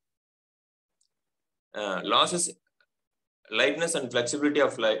cramped. Losses lightness and flexibility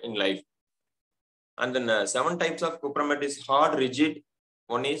of life in life. And then 7 types of Cuprum is hard, rigid.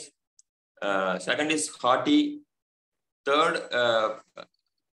 One is second is haughty. Third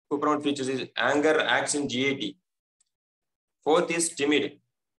Cuprum features is anger, acts in GAT. Fourth is timid.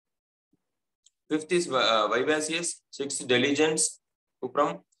 Fifth is vivacious. Sixth, diligence,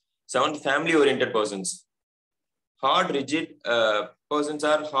 Cuprum. Seventh, family-oriented persons. Hard, rigid persons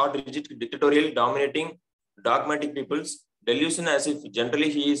are hard, rigid, dictatorial, dominating, dogmatic peoples. Delusion, as if generally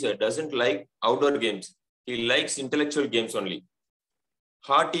he doesn't like outdoor games. He likes intellectual games only.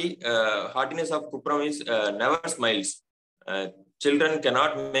 Heartiness of Cuprum is never smiles. Children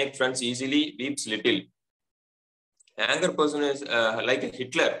cannot make friends easily, weeps little. Anger person is like a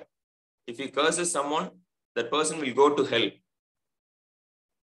Hitler. If he curses someone, that person will go to hell.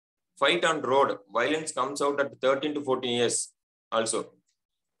 Fight on road. Violence comes out at 13 to 14 years also.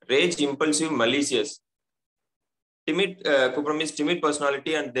 Rage, impulsive, malicious. Timid, Cuprum is timid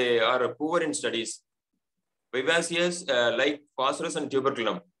personality and they are poor in studies. Vivacious, like phosphorus and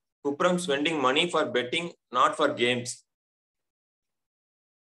tuberculum. Cuprum spending money for betting, not for games.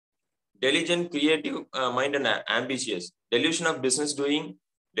 Diligent, creative mind and ambitious. Delusion of business doing.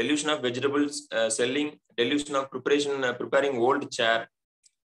 Delusion of vegetables selling. Delusion of preparing old chair.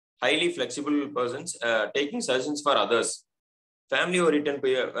 Highly flexible persons taking suggestions for others. Family-oriented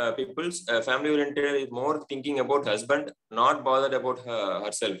people's family-oriented is more thinking about husband, not bothered about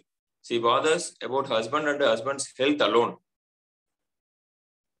herself. She bothers about husband and husband's health alone.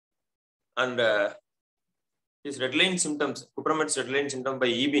 And his red line symptoms, Cuprum's red line symptom by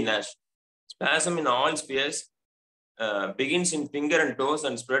E.B. Nash. Spasm in all spheres, begins in finger and toes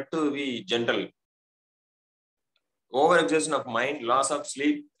and spread to be gentle. Overexertion of mind, loss of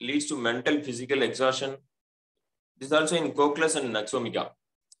sleep leads to mental, physical exhaustion. This is also in Cochlus and Naxomica.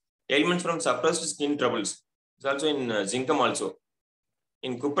 Ailments from suppressed skin troubles. This is also in Zincum also.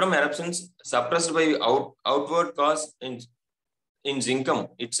 In Cuprum eruptions, suppressed by outward cause in Zincum.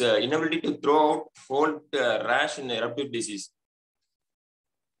 It's inability to throw out, hold rash in eruptive disease.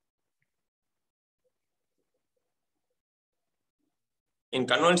 In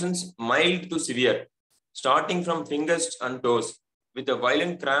convulsions, mild to severe, starting from fingers and toes, with a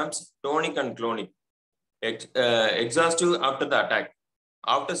violent cramps, tonic and clonic. Exhaustive after the attack.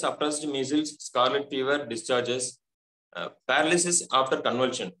 After suppressed measles, scarlet fever discharges, paralysis after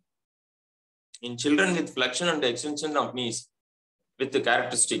convulsion. In children with flexion and extension of knees, with the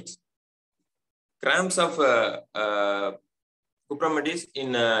characteristics. Cramps of Cuprumidis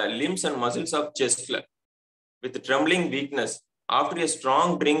in limbs and muscles of chest, with trembling weakness. After a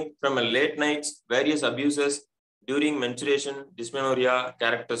strong drink from a late nights, various abuses during menstruation, dysmenorrhea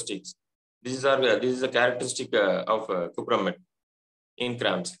characteristics. This is a characteristic of Cuprum in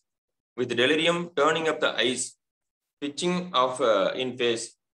cramps. With delirium, turning up the eyes, pitching of in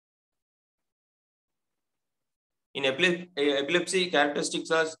face. In epilepsy,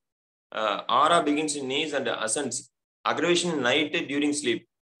 characteristics are aura begins in knees and ascends. Aggravation night during sleep.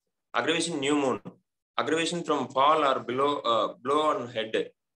 Aggravation new moon. Aggravation from fall or blow on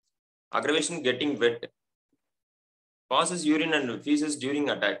head. Aggravation getting wet. Passes urine and feces during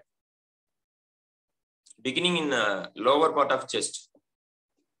attack. Beginning in lower part of chest.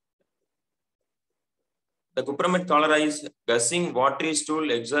 The Cuprum cholera is gushing, watery stool,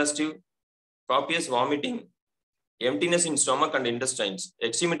 exhaustive, copious vomiting, emptiness in stomach and intestines,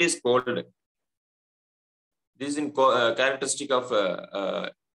 extremities cold. This is in characteristic of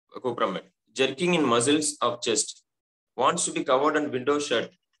Cuprum. Jerking in muscles of chest, wants to be covered and window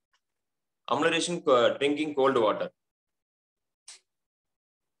shut. Amelioration, drinking cold water.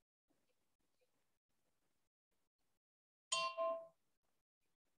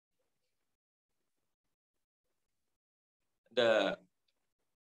 The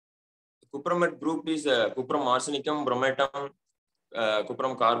Cuprum group is Cuprum arsenicum, bromatum,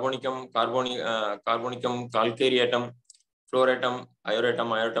 Cuprum carbonicum, carbonicum, calcareatum, fluoratum,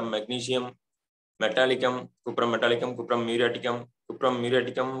 ioratum, magnesium, metallicum, Cuprum metallicum, Cuprum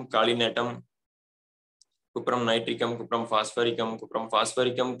muriaticum, calinatum, Cuprum nitricum, Cuprum phosphoricum,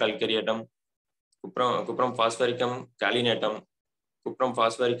 calcareatum, Cuprum phosphoricum, calinatum, Cuprum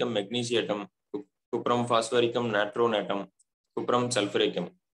phosphoricum, magnesiatum, Cuprum phosphoricum, natronatum, Cuprum sulfuricum.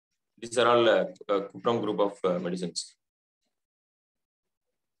 These are all Cuprum group of medicines.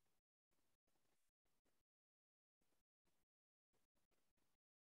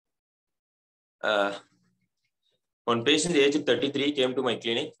 One patient aged 33 came to my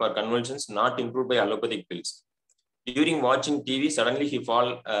clinic for convulsions not improved by allopathic pills. During watching TV, suddenly he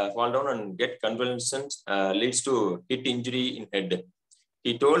fall down and get convulsions leads to hit injury in head.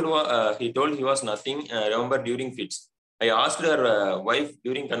 He told he was nothing. Remember during fits. I asked her wife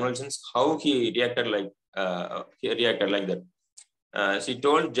during convulsions how he reacted like that. She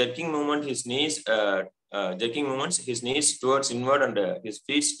told jerking movement his knees towards inward and his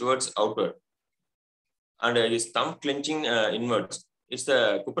feet towards outward, and his thumb clenching inwards. It's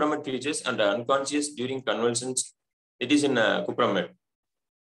the Cuprum features and unconscious during convulsions. It is in Cuprum,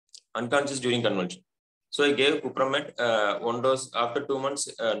 unconscious during convulsion. So I gave Cuprum one dose. After 2 months,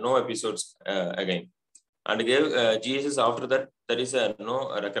 no episodes again. And gave GSS after that. There is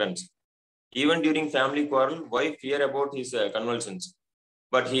no recurrence. Even during family quarrel, wife fear about his convulsions.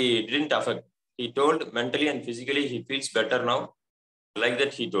 but he didn't affect. He told mentally and physically he feels better now. Like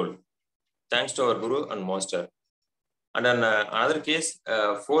that he told. Thanks to our guru and master. And then another case,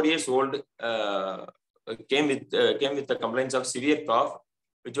 4 years old came with the complaints of severe cough,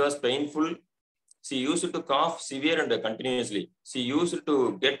 which was painful. She used to cough severe and continuously. She used to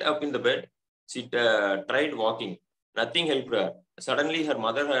get up in the bed. She tried walking. Nothing helped her. Suddenly, her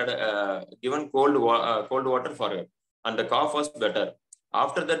mother had given cold water for her, and the cough was better.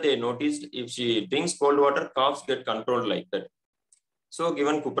 After that, they noticed if she drinks cold water, coughs get controlled like that. So,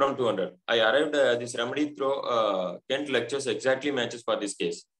 given Cuprum 200, I arrived this remedy through Kent lectures exactly matches for this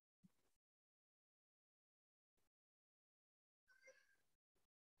case.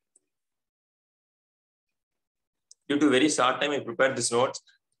 Due to very short time, I prepared these notes.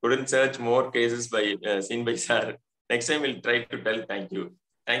 Couldn't search more cases by seen by sir. Next time we'll try to tell. Thank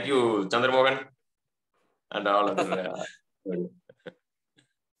you, Chandramohan, and all other.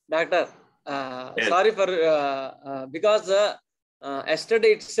 Doctor, Yes. sorry for because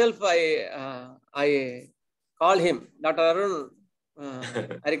yesterday itself I called him, Dr. Arun.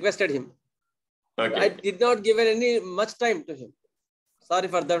 I requested him. Okay. I did not give any much time to him. Sorry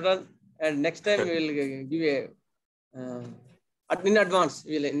for that one. And next time we will give a in advance.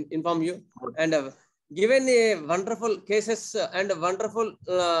 We will inform you. And given a wonderful cases and wonderful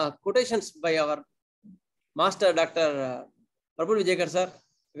quotations by our master, Dr. Prabhu Vijayakar sir.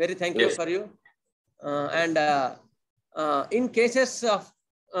 Very thank you for you. In cases of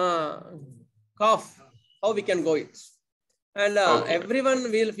cough, how we can go it? And everyone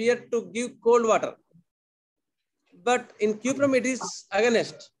will fear to give cold water. But in Cuprum, it is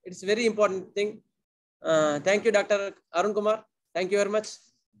against. It's very important thing. Thank you, Dr. Arun Kumar. Thank you very much.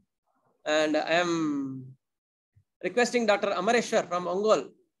 And I am requesting Dr. Amareshwar from Ongole.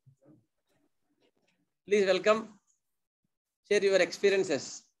 Please welcome. Share your experiences.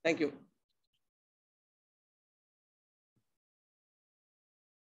 Thank you.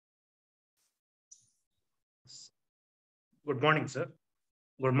 Good morning, sir.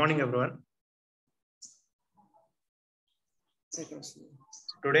 Good morning, everyone.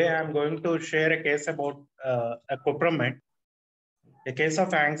 Today, I am going to share a case about a Cuprum, a case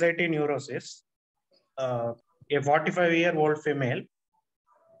of anxiety neurosis. A 45-year-old female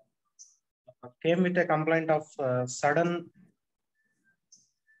came with a complaint of sudden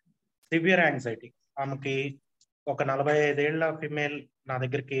severe anxiety. ఆమెకి ఒక 45 ఏళ్ల female నా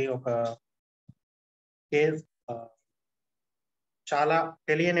దగ్గరికి ఒక case చాలా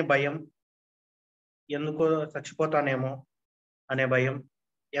తెలియని భయం, ఎందుకో చచ్చిపోతానేమో అనే భయం,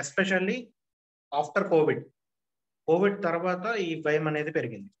 ఎస్పెషల్లీ ఆఫ్టర్ కోవిడ్ తర్వాత ఈ భయం అనేది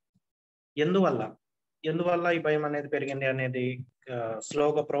పెరిగింది. ఎందువల్ల ఈ భయం అనేది పెరిగింది అనేది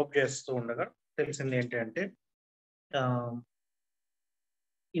స్లోగా ప్రోబ్ చేస్తూ ఉండగా తెలిసింది ఏంటి అంటే,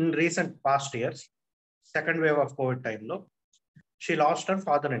 in recent past years second wave of Covid టైంలో she lost her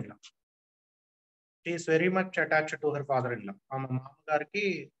father in law. She is very much attached to her father in law. ఆమె మామగారికి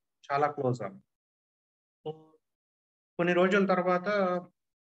చాలా క్లోజ్ ఆమె. కొన్ని రోజుల తర్వాత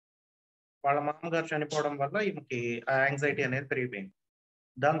వాళ్ళ మామగారు చనిపోవడం వల్ల ఈమెకి ఆ యాంగ్జైటీ అనేది పెరిగిపోయింది.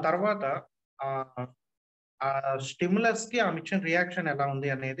 దాని తర్వాత ఆ స్టిమ్యులస్ కి ఆమె ఇచ్చిన రియాక్షన్ ఎలా ఉంది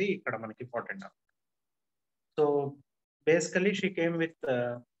అనేది ఇక్కడ మనకి important. So basically she came with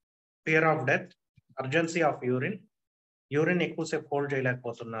fear of death, urgency of urine ఎక్కువసేపు హోల్డ్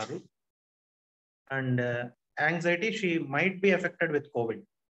చేయలేకపోతున్నారు, and anxiety. She might be affected with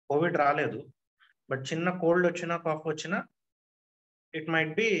Covid రాలేదు, బట్ చిన్న కోల్డ్ వచ్చినా కాఫ్ వచ్చినా ఇట్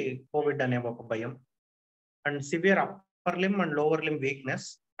మైట్ బి కోవిడ్ అనే ఒక భయం. And severe upper లిమ్ and lower లిమ్ weakness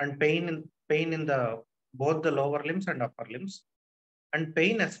and pain in the both the lower limbs and upper limbs, and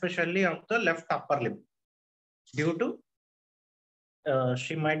pain especially of the left upper limb due to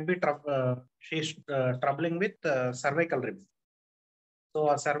she might be troubling with cervical rib. So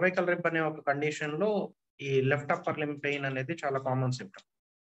a cervical rib ane oka condition lo ee left upper limb pain anedi chala common symptom.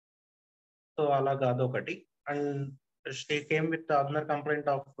 So alaga adokati. And she came with the other complaint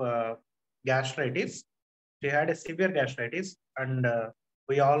of gastritis. She had a severe gastritis, and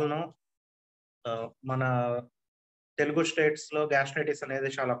we all know మన Telugu states లో gastritis అనేది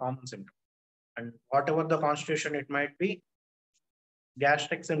చాలా common symptom, and what ever the constitution it might be,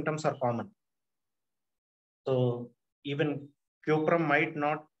 gastric symptoms are common. So even Cuprum might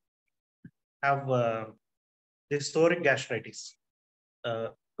not have historic gastritis.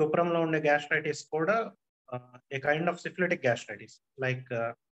 Cuprum లో ఉండే gastritis కూడా a kind of syphilitic gastritis, like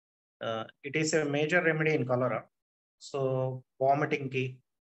it is a major remedy in cholera. So vomiting ki,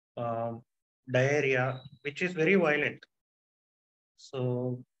 diarrhea, which is very violent. So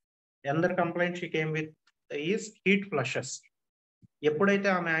another complaint she came with is heat flushes. ఎప్పుడైతే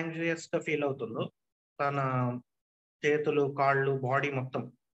ఆమె anxious గా feel అవుతుందో తన చేతులు, కాళ్ళు, body మొత్తం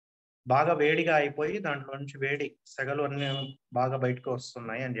బాగా వేడిగా అయిపోయి దాంట్లో నుంచి వేడి సెగలు అన్ని బాగా బయటకు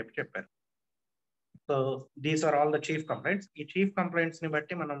వస్తున్నాయి అని చెప్పారు. So these are all the chief complaints. ఈ చీఫ్ కంప్లైంట్స్ ని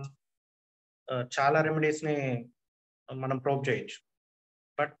బట్టి మనం చాలా రెమెడీస్ ని మనం ప్రోబ్ చేయొచ్చు.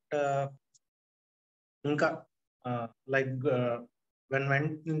 బట్ ఇంకా like when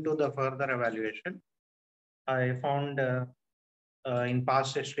went into the further evaluation, I found in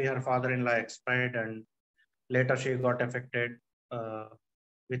past history her father-in-law expired and later she got affected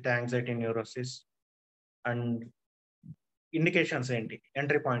with anxiety neurosis. And indications enti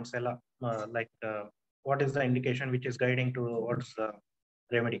entry points ela like what is the indication which is guiding towards the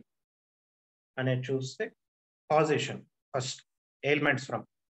remedy ane chuste causation. First, ailments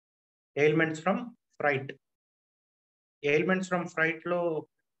from fright. Ailments from fright lo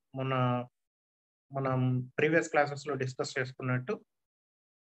మనం previous classes లో discuss చేసుకున్నట్టు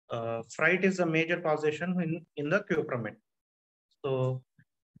fright is a major causation in the Cuprum. So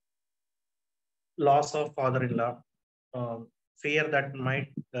loss of father-in-law, fear that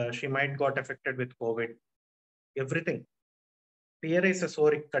she might got affected with COVID, everything. Fear is a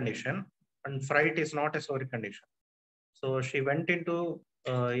soric condition and fright is not a soric condition. So she went into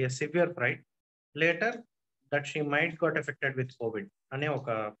a severe fright later that she might got affected with COVID అనే ఒక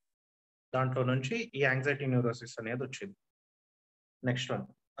దాంట్లో నుంచి ఈ anxiety neurosis అనేది వచ్చింది. Next one,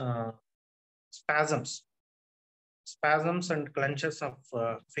 spasms and clenches of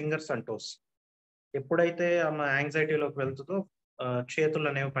fingers and toes. ఎప్పుడైతే ఆమె యాంగ్జైటీలోకి వెళ్తుందో చేతులు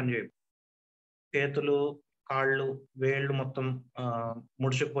అనేవి పనిచేయవు. చేతులు, కాళ్ళు, వేళ్ళు మొత్తం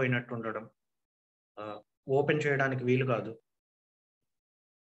ముడుచుకుపోయినట్టు ఉండడం, ఓపెన్ చేయడానికి వీలు కాదు.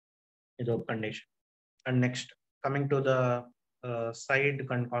 ఇది ఒక condition. And next, coming to the side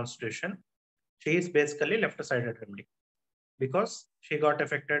constitution, she is basically left-sided remedy because she got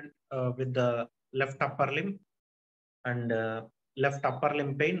affected with the left upper limb and left upper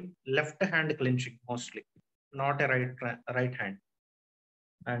limb pain, left hand clenching mostly, not a right hand.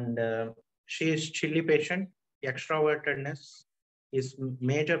 And she is chilly patient. Extrovertedness is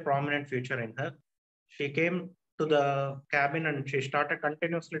major prominent feature in her. She came to the cabin and she started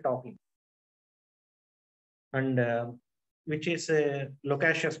continuously talking, and which is a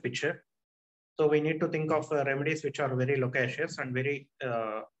loquacious picture. So we need to think of remedies which are very loquacious and very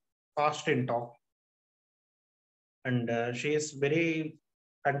fast in talk. And she is very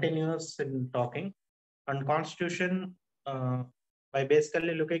continuous in talking. And constitution, by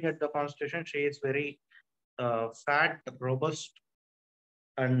basically looking at the constitution, she is very fat, robust,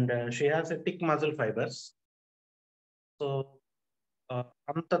 and she has a thick muscle fibers. So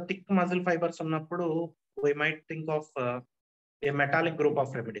anta thick muscle fibers ఉన్నప్పుడు we might think of a metallic group of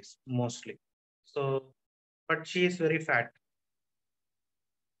remedies mostly. So but she is very fat.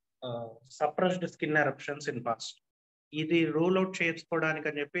 Suppressed skin eruptions in past. ఇది rule out చేసుకోవడానికి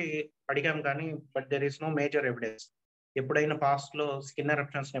అని చెప్పి అడిగాం కానీ but there is no major evidence. ఎప్పుడైనా past లో skin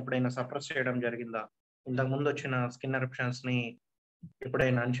eruptions ని ఎప్పుడైనా సప్రెస్ చేయడం జరిగిందా, ఇంతకు ముందు వచ్చిన స్కిన్ ఎరప్షన్స్ ని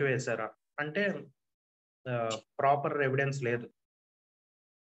ఎప్పుడైనా అణచివేశారా అంటే ప్రాపర్ ఎవిడెన్స్ లేదు.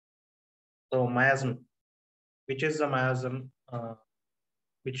 So miasm, which is the miasm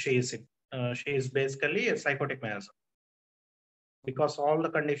which she is in. She is basically a psychotic miasm because all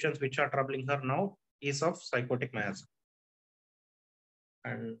the conditions which are troubling her now is of psychotic miasm.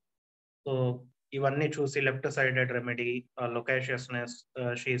 And so ivanni chusi left-sided remedy, loquaciousness,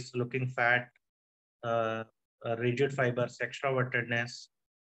 she is looking fat, rigid fibers, extrovertedness,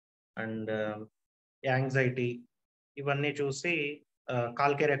 and anxiety. Ivanni chusi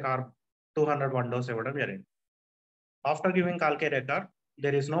calcare-carb 201 dose ఇవ్వడం జరిగింది. After giving calcare-carb,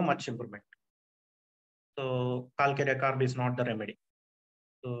 there is no much improvement. So calcare-carb is not the remedy.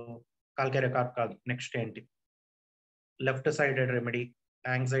 So calcare-carb కాదు. Next ఏంటి, left-sided remedy,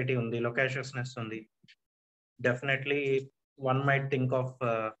 anxiety undi, loquaciousness undi. Definitely one might think of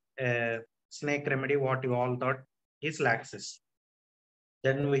a snake remedy. What you all thought is laxis.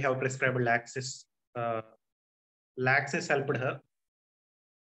 Then we have prescribed laxis. Laxis helped her,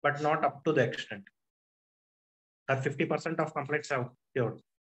 but not up to the extent. Her 50% of complaints have cured.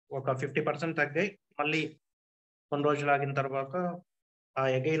 ఒక 50% తగ్గాయి, మళ్ళీ కొన్ని రోజులు ఆగిన తర్వాత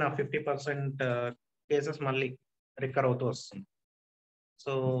again ఆ 50% cases మళ్ళీ recover అవుతూ వస్తుంది.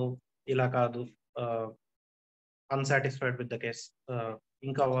 సో ఇలా కాదు, అన్సాటిస్ఫైడ్ విత్ ద కేస్,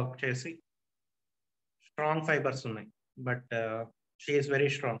 ఇంకా వర్క్ చేసి స్ట్రాంగ్ ఫైబర్స్ ఉన్నాయి, but she is very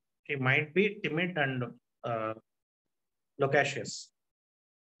strong. She might be timid and లొకాషియస్.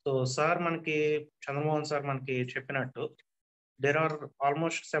 So sir మనకి చంద్రమోహన్ సార్ మనకి చెప్పినట్టు there are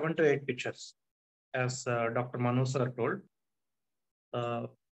almost 7 to 8 pictures as Dr. Manu sir told.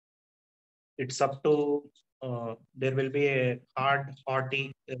 It's up to there will be a hard, hearty,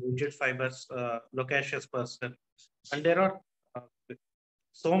 rigid fibers, loquacious person, and there are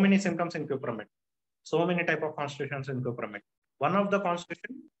so many symptoms in Cuprum. So many type of constitutions in Cuprum. One of the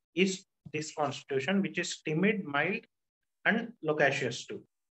constitution is this constitution, which is timid, mild, and loquacious too,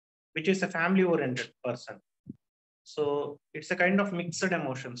 which is a family-oriented person. So it's a kind of mixed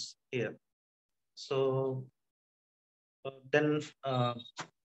emotions here. So then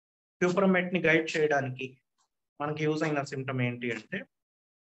Cuprum ని guide చేయడానికి మనకి use అయిన symptom ఏంటి అంటే,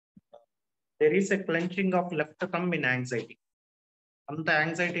 there is a clenching of left thumb in anxiety. అంత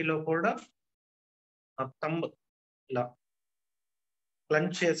యాంగ్జైటీలో కూడా thumb ఇలా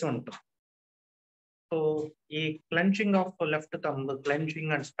clench చేసి ఉంటుంది. సో ఈ clenching of left thumb,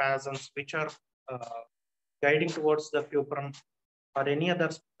 clenching and spasms which are guiding towards the Cuprum or any other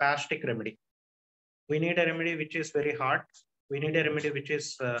spastic remedy. We need a remedy which is very hard. We need a remedy which is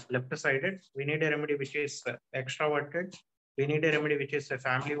left-sided. We need a remedy which is extroverted. We need a remedy which is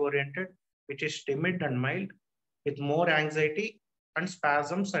family-oriented, which is timid and mild, with more anxiety and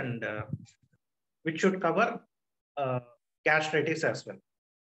spasms, and which should cover gastritis as well.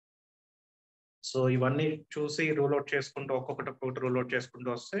 So ఇవన్నీ చూసి rule out చేసుకుంటూ ఒక్కొక్కటి rule out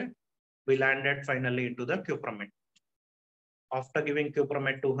చేసుకుంటూ వస్తే we landed finally into the Cuprum. After giving Cuprum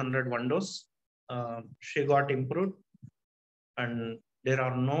 200 one dose, she got improved, and there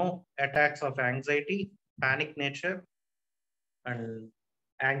are no attacks of anxiety, panic nature, and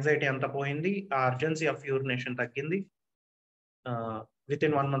anxiety anta poindi, urgency of urination taggindi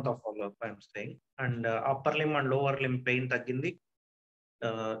within 1 month of follow-up, I am saying, and upper limb and lower limb pain taggindi,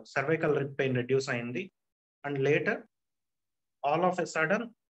 cervical rib pain reduce ayindi, and later all of a sudden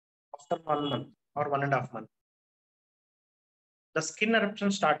after 1 month or 1.5 months, the skin eruption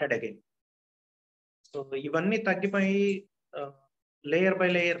started again. So ఇవన్నీ తగ్గిపోయి layer by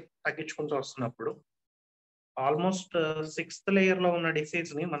layer తగ్గించుకుంటూ వస్తున్నప్పుడు almost 6th layer లో ఉన్న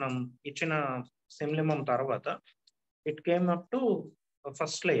disease ని మనం ఇచ్చిన సిమ్లిమం తర్వాత it came up to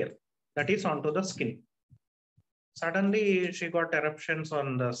first layer, that is on to the skin. Suddenly she got eruptions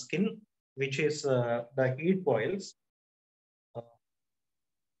on the skin which is the heat boils.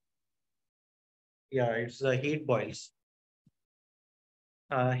 It's the heat boils.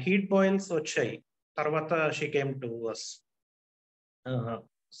 Heat boils వచ్చాయి. తర్వాత she came to us,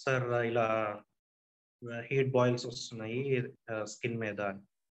 sir ఇలా heat boils వస్తున్నాయి skin మీద.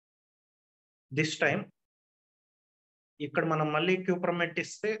 This time ఇక్కడ మనం మళ్ళీ క్యూప్రమెట్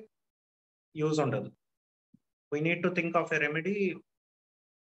ఇస్తే use ఉండదు. We need to think of a remedy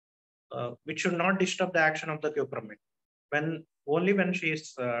which should not disturb the action of the క్యూప్రమెట్ only when she is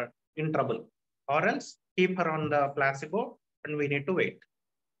in trouble, or else keep her on the placebo and we need to wait.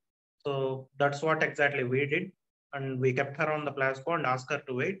 So that's what exactly we did, and we kept her on the placebo and asked her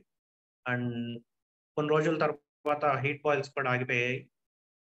to wait, and కొన్ని రోజుల తర్వాత heat boils కూడా ఆగిపోయాయి.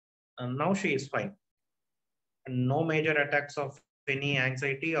 Now she is fine, and no major attacks of any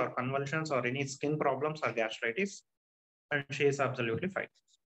anxiety or convulsions or any skin problems or gastritis, and she is absolutely fine.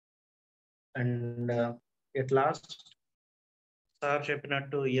 And at last sir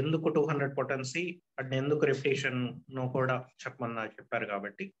చెప్పినట్టు ఎందుకు 200 potency and ఎందుకు reputation no కూడా చెప్పారు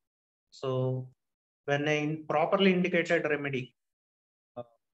కాబట్టి, so when properly indicated remedy,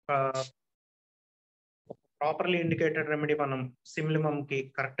 properly indicated remedy మనం సిమ్లిమం కి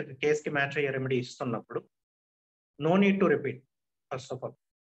correct case కి match అయ్యే రెమెడీ ఇస్తున్నప్పుడు no need to repeat first of all.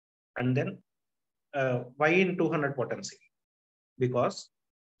 And then why in 200 potency? Because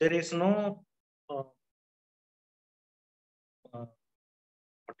there is no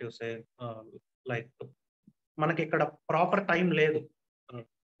what you say, like మనకి ఇక్కడ proper time లేదు,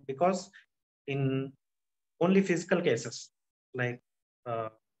 because in only physical cases like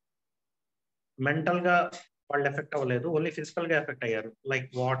mental గా వాళ్ళు effect అవ్వలేదు, only physical గా effect అయ్యారు, like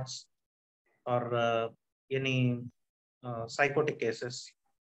what's or any psychotic cases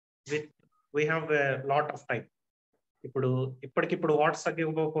with we have a lot of time. ఇప్పటికిప్పుడు watts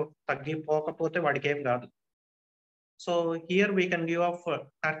తగ్గిపోకపోతే వాడికి ఏం కాదు. So here we can give off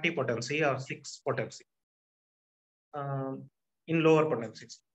 30 potency or 6 potency in lower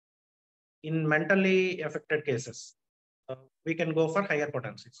potencies. In mentally affected cases, we can go for higher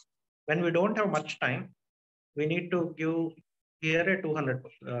potencies. When we don't have much time, we need to give here a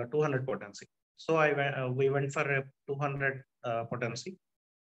 200 potency. So we went for a 200 potency.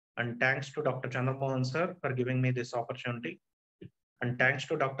 And thanks to Dr. Chandramohan sir for giving me this opportunity. And thanks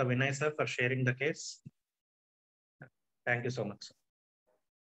to Dr. Vinay sir for sharing the case. Thank you so much.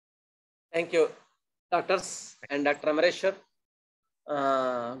 Thank you, doctors and Dr. Amareshwar.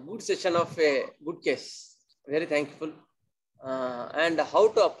 Good session of a good case. Very thankful. and how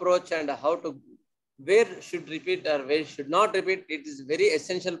to approach and how to where should repeat or where should not repeat. It is very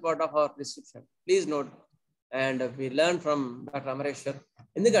essential part of our prescription. Please note. And we learn from Dr. Amareshwar.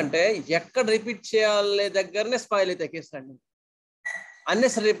 ఎందుకంటే ఎక్కడ repeat చేయాలి దగ్గరనే spoil అవుతాయి కేసులు అన్ని.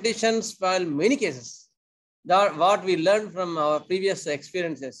 Unnecessary repetition spoil many cases. That what we learned from our previous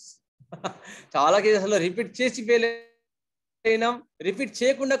experiences. చాలా కేసుల్లో repeat చేసి ఫెయిల్ అయినాం, రిపీట్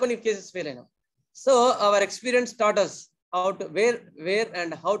చేయకుండా కొన్ని కేసెస్ ఫెయిల్ అయినాం. So our experience taught us how to where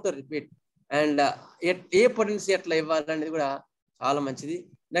and how to repeat and A potency ఎట్లా ఇవ్వాలనేది కూడా చాలా మంచిది.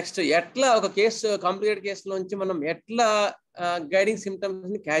 నెక్స్ట్ ఎట్లా ఒక కేసు కాంప్లికేటెడ్ కేసులోంచి మనం ఎట్లా గైడింగ్ సిమ్టమ్స్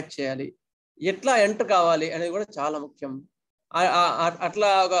ని క్యాచ్ చేయాలి, ఎట్లా ఎంటర్ కావాలి అనేది కూడా చాలా ముఖ్యం. అట్లా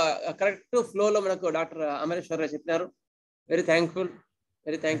ఒక కరెక్ట్ ఫ్లోలో మనకు డాక్టర్ అమరేశ్వర్ చెప్పినారు. Very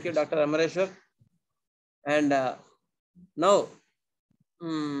thank you doctor Amareshwar. And now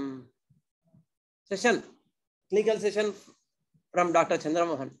session, clinical session from doctor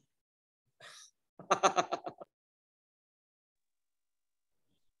Chandramohan.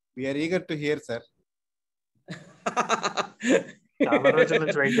 We are eager to hear, sir. చాలా రోజుల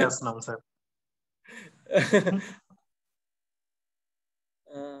నుంచి వెయిట్ చేస్తున్నాం sir.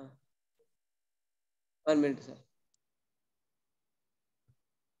 One minute, sir.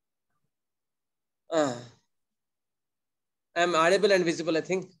 I am audible and visible, I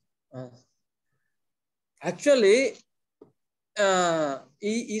think. Actually,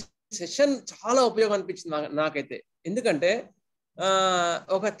 ఈ session చాలా ఉపయోగం అనిపించింది నాకైతే. ఎందుకంటే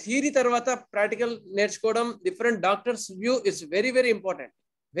ఒక థియరీ తర్వాత ప్రాక్టికల్ నేర్చుకోవడం, different doctors view is very important.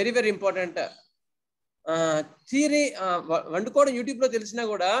 Theory వండుకోవడం యూట్యూబ్ లో తెలిసినా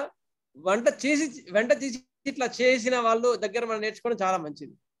కూడా వంట తీసి ఇట్లా చేసిన వాళ్ళు దగ్గర మనం నేర్చుకోవడం చాలా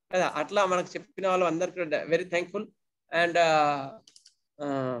మంచిది కదా. అట్లా మనకు చెప్పిన వాళ్ళు అందరికీ very thankful. And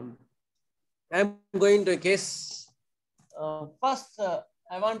I'm going to case. First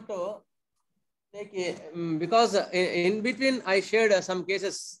I want to take because in between I shared some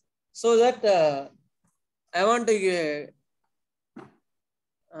cases, so that I want to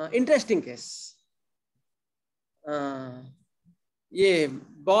interesting case. A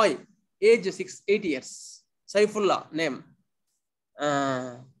boy, age 8 years, Saifullah name.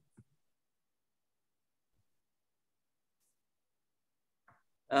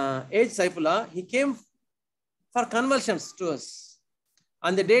 Age Saifullah. He came for convulsions to us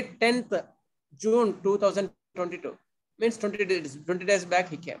on the date 10th June 2022. Means 20 days back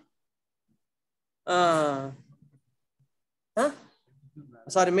he came.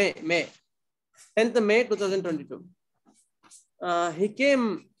 Sorry, May 10th May 2022. He came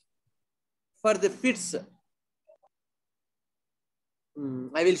for the fits.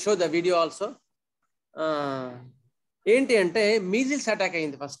 I will show the video also. ఏంటి అంటే measles attack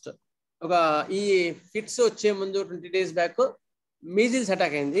అయింది first. ఒక ఈ fits వచ్చే ముందు 20 days back measles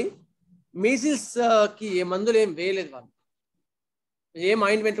attack అయింది. Measles కి మందులు ఏం వేయలేదు వాళ్ళు, ఏం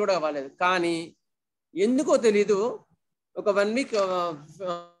ఆయింట్మెంట్ కూడా అవ్వలేదు. కానీ ఎందుకో తెలీదు, ఒక 1 week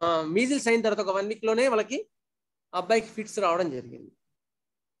మీజిల్స్ అయిన తర్వాత ఒక 1 week లోనే వాళ్ళకి అబ్బాయికి ఫిట్స్ రావడం జరిగింది.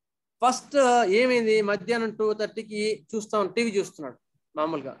 ఫస్ట్ ఏమైంది, మధ్యాహ్నం 2:30కి టీవీ చూస్తున్నాడు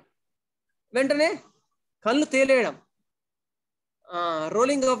మామూలుగా. వెంటనే కళ్ళు తేలేయడం,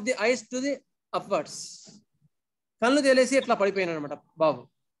 rolling of the ice to the upwards, కళ్ళు తేలేసి ఇట్లా పడిపోయినాడు అనమాట బాబు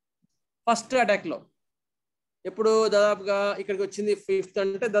ఫస్ట్ అటాక్ లో. ఎప్పుడు దాదాపుగా ఇక్కడికి వచ్చింది 5th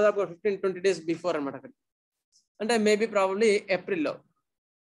అంటే దాదాపుగా 15-20 days బిఫోర్ అనమాట. అక్కడ అంటే మేబీ ప్రాబబ్లీ ఏప్రిల్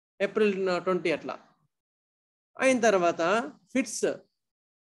 20 అట్లా అయిన తర్వాత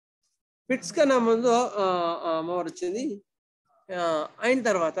ఫిట్స్ కన్నా ముందు అమ్మవారు వచ్చింది. అయిన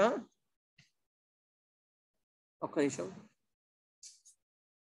తర్వాత ఒక్క నిమిషం,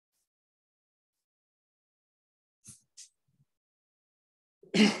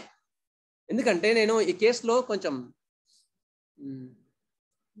 ఎందుకంటే నేను ఈ కేసులో కొంచెం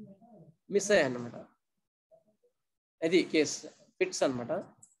మిస్ అయ్యాను అనమాట. అది కేసు ఫిట్స్ అనమాట.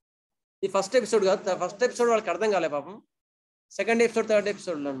 ఈ ఫస్ట్ ఎపిసోడ్ కాదు, ఫస్ట్ ఎపిసోడ్ వాళ్ళకి అర్థం కాలే పాపం. సెకండ్ ఎపిసోడ్, థర్డ్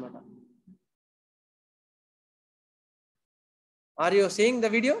ఎపిసోడ్లో అనమాట. Are you seeing the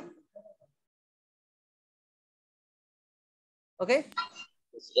video? Okay.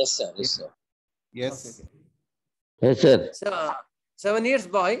 Yes, sir. Yes, sir. Yes. Okay. Yes, sir. So, 7 years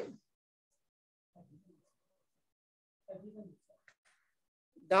boy.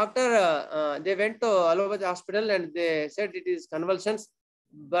 Doctor, they went to Homeopathy hospital and they said it is convulsions.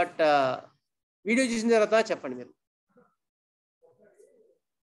 But video చూసిన తర్వాత చెప్పండి మీరు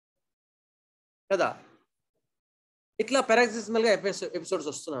కదా, ఇట్లా paroxysmal గా episodes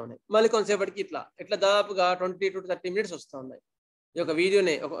వస్తూనే ఉన్నాయి. మళ్ళీ కొంతసేపటికి ఇట్లా దాదాపుగా 20 to 30 minutes వస్తూ ఉన్నాయి. ఈ ఒక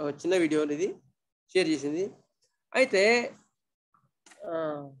వీడియోనే, ఒక చిన్న వీడియో ఇది షేర్ చేసింది. అయితే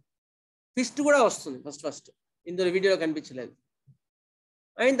ఫిస్ట్ కూడా వస్తుంది ఫస్ట్ ఇందులో వీడియోలో కనిపించలేదు.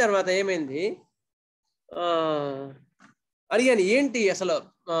 అయిన తర్వాత ఏమైంది, అడిగాను ఏంటి అసలు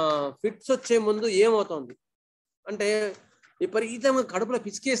ఫిట్స్ వచ్చే ముందు ఏమవుతుంది అంటే విపరీతంగా కడుపులో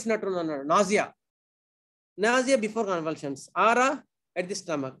పిసికేసినట్టు అన్నాడు. Nausea before convulsions aura at the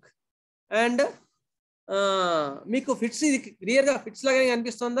stomach. And మీకు ఫిట్స్ ఇది క్లియర్గా ఫిట్స్ లాగానే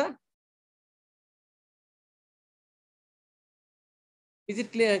అనిపిస్తుందా? Is it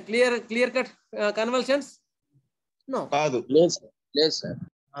clear cut convulsions? No. కాదు. లేదు సార్.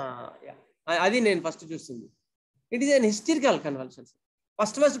 అది నేను ఫస్ట్ చూస్తుంది. It is an historical convulsions.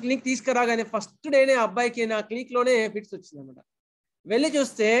 First clinic తీసుకురాగానే first డేనే అబ్బాయికి నా క్లినిక్ లోనే ఫిట్స్ వచ్చింది అనమాట. వెళ్ళి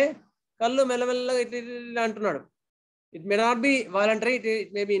చూస్తే కళ్ళు మెల్లమెల్లగా ఇట్లా అంటున్నాడు. It may not be voluntary,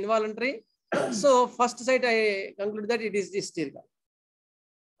 it may be involuntary. So first sight I conclude that it is historical.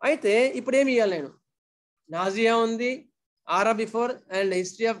 అయితే ఇప్పుడు ఏమి ఇవ్వాలి నేను? నాజియా ఉంది, ఆరా before and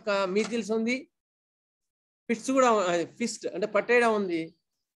history of measles ఉంది, ఫిట్స్ కూడా ఫిస్ట్ అంటే పట్టేయడం ఉంది,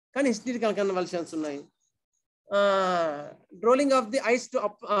 కానీ హిస్టరికల్ కన్వల్షన్స్ ఉన్నాయి. Rolling of the ice to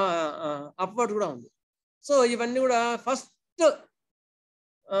upward కూడా ఉంది. సో ఇవన్నీ కూడా ఫస్ట్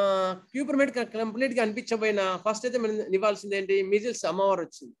క్యూప్రమేట్ కంప్లీట్గా అనిపించబోయిన ఫస్ట్ అయితే మనం ఇవ్వాల్సింది ఏంటి? మీజిల్స్ అమ్మవారు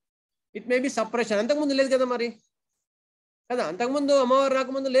వచ్చింది. It may be separation. అంతకుముందు లేదు కదా మరి కదా, అంతకుముందు అమ్మవారు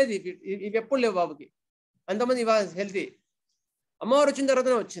రాకముందు లేదు. ఇవి ఎప్పుడు లేవు బాబుకి, అంతమంది ఇవా హెల్తీ. అమ్మవారు వచ్చిన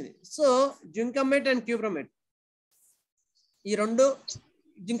తర్వాతనే వచ్చింది. సో జింకమేట్ అండ్ క్యూప్రమేట్ ఈ రెండు,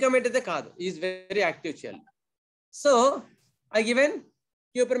 జింకమేట్ అయితే కాదు, ఈజ్ వెరీ యాక్టివ్ చేయాలి. So I given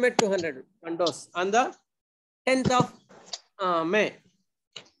క్యూప్రమేట్ 200 1 dose on the 10th of May.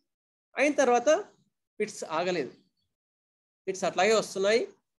 అయిన తర్వాత ఫిట్స్ ఆగలేదు, ఫిట్స్ అట్లాగే వస్తున్నాయి.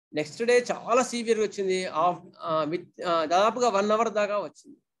 నెక్స్ట్ డే చాలా సివియర్గా వచ్చింది, దాదాపుగా 1 hour దాకా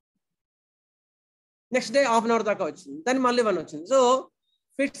వచ్చింది. నెక్స్ట్ డే 1/2 hour దాకా వచ్చింది, దాన్ని మళ్ళీ 1 వచ్చింది. సో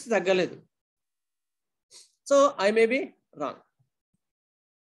ఫిట్స్ తగ్గలేదు. So I may be wrong.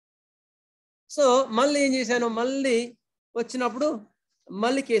 So మళ్ళీ ఏం చేశాను, మళ్ళీ వచ్చినప్పుడు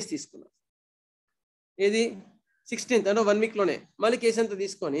మళ్ళీ కేసు తీసుకున్నాను. ఏది 16th అంటే 1 week లోనే మళ్ళీ కేసు అంతా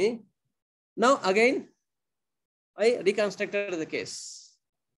తీసుకొని now again I reconstructed the case.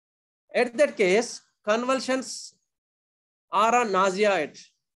 At that case convulsions are nausea at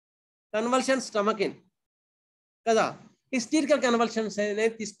convulsions stomach in కదా, హిస్టరికల్ కన్వల్షన్స్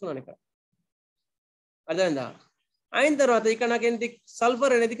అనేది తీసుకున్నాను ఇక్కడ. అర్థమైందా? అయిన తర్వాత ఇక్కడ నాకేంటి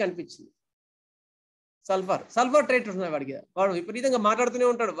సల్ఫర్ అనేది కనిపించింది. సల్ఫర్ ట్రేట్ ఉన్నాయి వాడికి. వాడు విపరీతంగా మాట్లాడుతూనే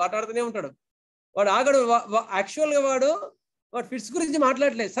ఉంటాడు. వాడు ఆగడు. యాక్చువల్గా వాడు ఫిట్స్ గురించి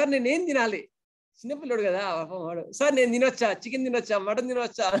మాట్లాడలేదు. సార్ నేను ఏం తినాలి, చిన్నపిల్లడు కదా వాడు. సార్ నేను తినొచ్చా, చికెన్ తినొచ్చా, మటన్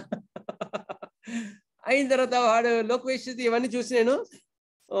తినొచ్చా? అయిన తర్వాత వాడు లోకవేశ్యతి ఇవన్నీ చూసి నేను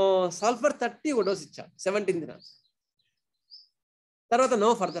సల్ఫర్ 30 ఒక డోస్ ఇచ్చా 17th. తర్వాత నో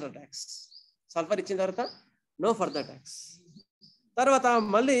ఫర్దర్ అటాక్స్. సల్ఫర్ ఇచ్చిన తర్వాత నో ఫర్దర్ అటాక్స్. తర్వాత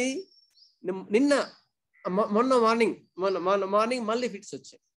మళ్ళీ మొన్న మార్నింగ్ మళ్ళీ ఫిట్స్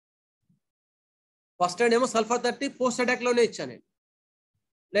వచ్చాయి. ఫస్ట్ టైం ఏమో సల్ఫర్ 30 పోస్ట్ అటాక్లోనే ఇచ్చాను నేను,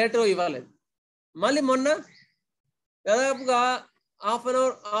 లేటర్ ఇవ్వలేదు. మళ్ళీ మొన్న దాదాపుగా హాఫ్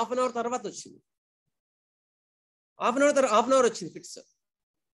అన్ అవర్ తర్వాత వచ్చింది. హాఫ్ అన్ అవర్ వచ్చింది ఫిట్స్.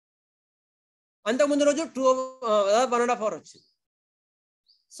 అంతకుముందు రోజు 1.5 hour వచ్చింది.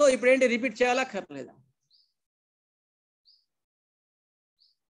 సో ఇప్పుడు ఏంటి, రిపీట్ చేయాలా కర్లేదా?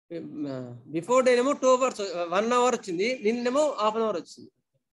 బిఫోర్ డే ఏమో 2 hours 1 hour వచ్చింది, నిన్నేమో హాఫ్ అన్ అవర్ వచ్చింది.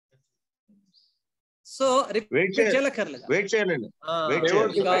 సో రిపీట్ చేయాలా కర్లేదా?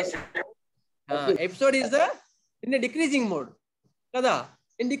 Episode is in decreasing mode కదా,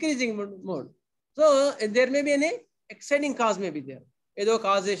 in decreasing mode. So there may be any exciting cause may be there. ఏదో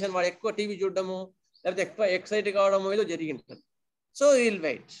కాజేషన్, వాడు ఎక్కువ టీవీ చూడడము లేకపోతే ఎక్కువ ఎక్సైట్ కావడము ఏదో జరిగింది. So will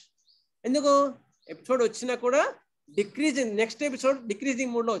wait. ఎందుకు ఎపిసోడ్ వచ్చినా కూడా డిక్రీజింగ్, నెక్స్ట్ ఎపిసోడ్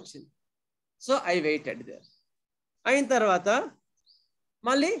డిక్రీజింగ్ మోడ్లో వచ్చింది. So I weighted there. అయిన తర్వాత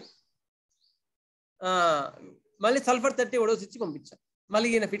మళ్ళీ సల్ఫర్ 30 డోస్ ఇచ్చి పంపించాను. మళ్ళీ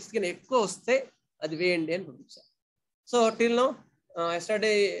ఈయన ఫిట్స్ కింద ఎక్కువ వస్తే అది వేయండి అని పంపించాను. So till now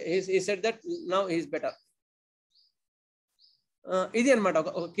yesterday he said that now he is better. ఇది అనమాట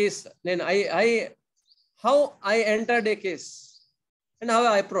ఒక కేస్. నేను how I entered A case and how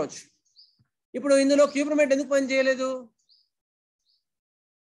I approach. ఇప్పుడు ఇందులో క్యూప్రమేట్ ఎందుకు పని చేయలేదు?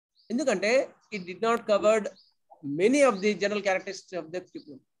 ఎందుకంటే it did not covered many of the general characteristics of the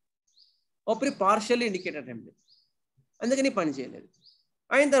cuprum. Only partially indicated remedy, అందుకని పని చేయలేదు.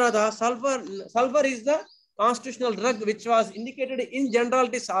 అయిన తర్వాత sulphur is the constitutional drug which was indicated in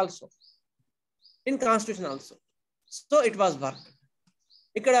జనరాలిటీస్ also, in constitution also. So it was work.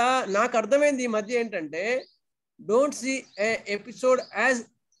 ఇక్కడ నాకు అర్థమైంది ఈ మధ్య ఏంటంటే don't see an episode as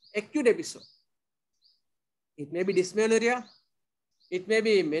acute episode. It may be dysmenorrhea, it may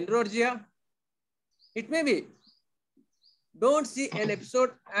be menorrhagia, it may be. Don't see an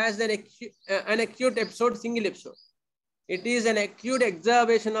episode as an acute episode, single episode. It is an acute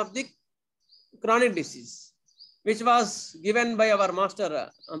exacerbation of the chronic disease, which was given by our master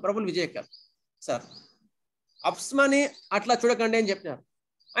Prabhu Vijayakar sir. అప్స్మాని అట్లా చూడకండి అని చెప్పినారు.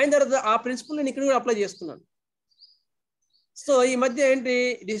 అయిన తర్వాత ఆ principal నేను ఇక్కడ కూడా అప్లై చేస్తున్నాను. సో ఈ మధ్య ఏంటి,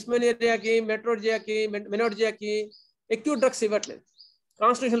 డిస్మెనోరియాకి, మెనోర్జియాకి ఎక్యూట్ డ్రగ్స్ ఇవ్వట్లేదు,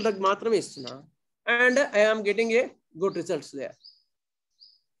 కాన్స్టిట్యూషనల్ డ్రగ్ మాత్రమే ఇస్తున్నా. And I am getting a good results there.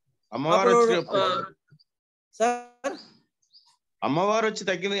 Sir అమ్మవారు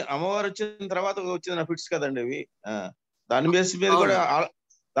వచ్చిన తర్వాత వచ్చిన ఫిట్స్ కదండి ఇవి. దాని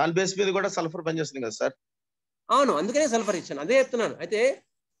బేస్ మీద కూడా సల్ఫర్ పనిచేస్తుంది కదా సార్? అవును, అందుకనే సల్ఫర్ ఇచ్చాను, అదే చెప్తున్నాను. అయితే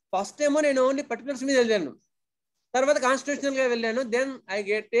ఫస్ట్ ఏమో నేను ఓన్లీ పర్టికులర్స్ మీద వెళ్ళాను, తర్వాత కాన్స్టిట్యూషనల్ గా వెళ్ళాను. Then I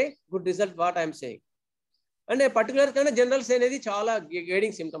get a good result what I'm saying. అంటే పర్టికులర్ కన్నా జనరల్స్ అనేది చాలా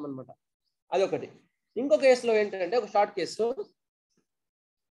గైడింగ్ సిమ్టమ్ అనమాట, అదొకటి. ఇంకో కేసులో ఏంటంటే, ఒక short case,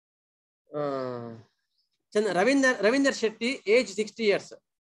 Ravinder Shetty, age 60 years.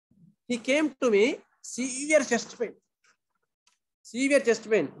 He came to me, severe chest pain.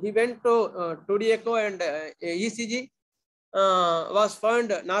 He went to 2D echo and ECG was found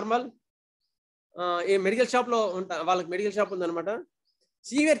normal. ఈ మెడికల్ షాప్ లో వాళ్ళకి మెడికల్ షాప్ ఉందన్నమాట.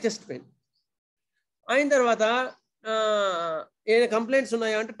 సివియర్ చెస్ట్ పెయిన్ అయిన తర్వాత ఏదైనా కంప్లైంట్స్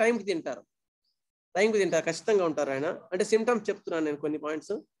ఉన్నాయా అంటే టైంకి తింటారు, ఖచ్చితంగా ఉంటారు ఆయన. అంటే సిమ్టమ్స్ చెప్తున్నాను నేను కొన్ని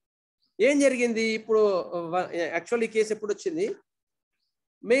పాయింట్స్. ఏం జరిగింది ఇప్పుడు, యాక్చువల్లీ కేసు ఎప్పుడు వచ్చింది,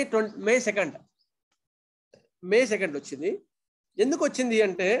 మే 2nd వచ్చింది. ఎందుకు వచ్చింది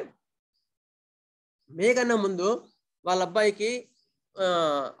అంటే, మే కన్నా ముందు వాళ్ళ అబ్బాయికి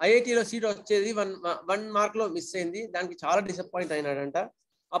ఐఐటిలో సీట్ వచ్చేది 1 mark మిస్ అయింది. దానికి చాలా డిసప్పాయింట్ అయినాడంట.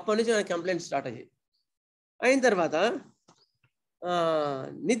 అప్పటి నుంచి నాకు కంప్లైంట్ స్టార్ట్ అయ్యాయి. అయిన తర్వాత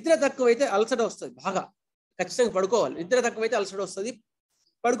నిద్ర తక్కువైతే అలసట వస్తుంది, బాగా ఖచ్చితంగా పడుకోవాలి. నిద్ర తక్కువైతే అలసట వస్తుంది,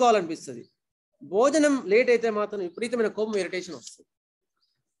 పడుకోవాలనిపిస్తుంది. భోజనం లేట్ అయితే మాత్రం విపరీతమైన కోపం, ఇరిటేషన్ వస్తుంది.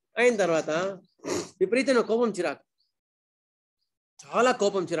 అయిన తర్వాత విపరీతమైన కోపం, చిరాకు, చాలా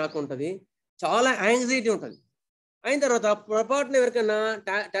కోపం, చిరాకు ఉంటుంది, చాలా యాంగ్జైటీ ఉంటుంది. అయిన తర్వాత పొరపాటున ఎవరికైనా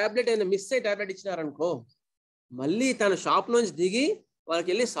ట్యాబ్లెట్ అయినా మిస్ అయ్యి ట్యాబ్లెట్ ఇచ్చినారనుకో, మళ్ళీ తన షాప్ నుంచి దిగి వాళ్ళకి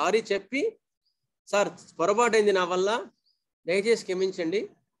వెళ్ళి సారీ చెప్పి, సార్ పొరపాటు అయింది నా వల్ల, దయచేసి క్షమించండి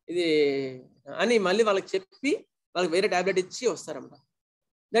ఇది అని మళ్ళీ వాళ్ళకి చెప్పి వాళ్ళకి వేరే ట్యాబ్లెట్ ఇచ్చి వస్తారన్నమాట.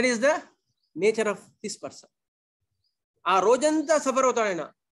 That is the nature of this person. ఆ రోజంతా సఫర్ అవుతాడు ఆయన.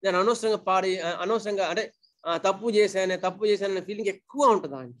 నేను అనవసరంగా అంటే తప్పు చేశాననే ఫీలింగ్ ఎక్కువ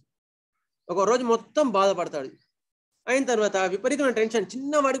ఉంటుంది ఆయనకి. ఒక రోజు మొత్తం బాధపడతాడు. అయిన తర్వాత విపరీతమైన టెన్షన్,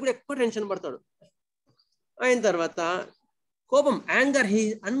 చిన్నవాడికి కూడా ఎక్కువ టెన్షన్ పడతాడు. అయిన తర్వాత కోపం, యాంగర్, హీ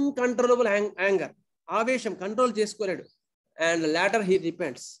అన్కంట్రోలబుల్ యాంగర్, ఆవేశం control చేసుకోలేడు. And later he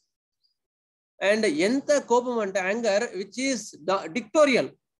repents. And ఎంత కోపం అంటే యాంగర్ విచ్ ఈస్ డిక్టోరియల్,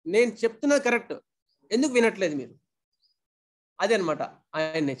 నేను చెప్తున్నా కరెక్ట్, ఎందుకు వినట్లేదు మీరు, అదే అనమాట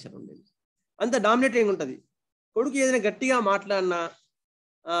ఆయన నేచర్ ఉండేది. అంత డామినేటింగ్ ఉంటుంది. కొడుకు ఏదైనా గట్టిగా మాట్లాడినా,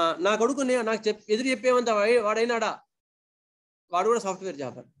 నా కొడుకుని నాకు ఎదురు చెప్పేమంత వాడైనాడా, వాడు కూడా సాఫ్ట్వేర్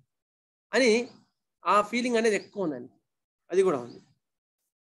జాబర్ అని ఆ ఫీలింగ్ అనేది ఎక్కువ ఉందండి, అది కూడా ఉంది.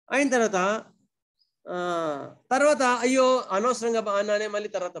 అయిన తర్వాత అయ్యో అనవసరంగా అన్నానే మళ్ళీ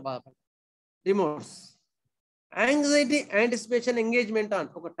తర్వాత బాధపడ, remorse, anxiety, anticipation, engagement on.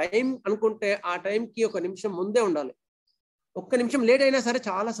 ఒక టైం అనుకుంటే ఆ టైంకి 1 నిమిషం ముందే ఉండాలి. 1 నిమిషం లేట్ అయినా సరే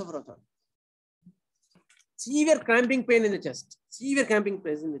చాలా సఫర్ అవుతాడు. Severe cramping pain in the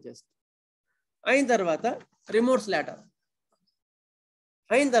chest, అయిన తర్వాత రిమోర్స్ లాటర్.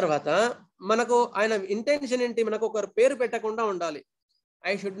 అయిన తర్వాత మనకు ఆయన ఇంటెన్షన్ ఏంటి, మనకు ఒకరు పేరు పెట్టకుండా ఉండాలి,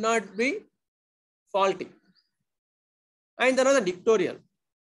 I should not be faulty. అయిన తర్వాత డిక్టోరియల్,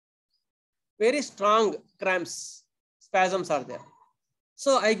 very strong cramps, spasms are there.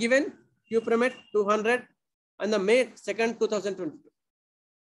 So I given Cuprum 200 on the May 2nd, 2022.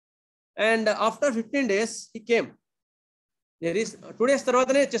 And after 15 days, he came. There is 2 days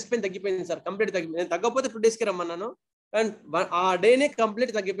తర్వాతనే చెస్ట్ పెయిన్ తగ్గిపోయింది సార్, కంప్లీట్ తగ్గిపోయింది. నేను తగ్గకపోతే 2 days కి రమ్మన్నాను, and ఆ డేనే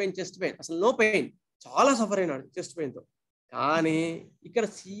కంప్లీట్ తగ్గిపోయింది చెస్ట్ పెయిన్. అసలు నో పెయిన్, చాలా సఫర్ అయినాడు చెస్ట్ పెయిన్తో. కానీ ఇక్కడ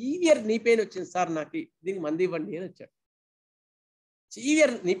సీవియర్ నీ పెయిన్ వచ్చింది సార్, నాకు దీనికి మంది ఇవ్వండి అని వచ్చాడు.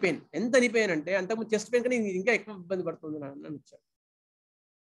 సివియర్ నీ పెయిన్, ఎంత నీ పెయిన్ అంటే అంతకుముందు చెస్ట్ పెయిన్ కానీ ఇంకా ఎక్కువ ఇబ్బంది పడుతుంది అని వచ్చాడు.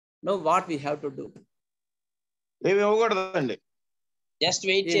 Know what we have to do, ఏమి ఇవ్వకూడదండి, జస్ట్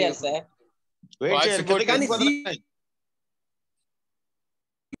వెయిట్ చేయాలి సార్. కానీ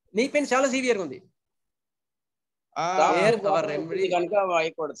నీ పెయిన్ చాలా సివియర్ ఉంది. కనుక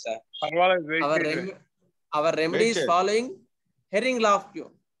వాయకూడదు sir. our remedy is following herring law of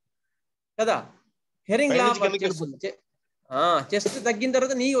cure. Kada herring law chest taggin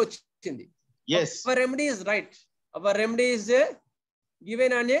tarvata knee ochindi. Yes, our remedy is right. Our remedy is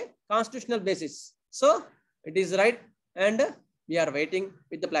given on a constitutional basis, so it is right, and we are waiting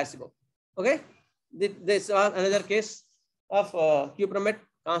with the placebo. Okay, this was another case of Cuprum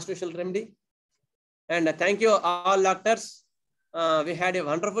constitutional remedy. And thank you all doctors. We had a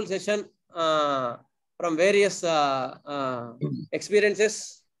wonderful session from various experiences.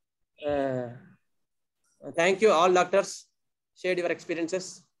 Thank you all doctors, shared your experiences.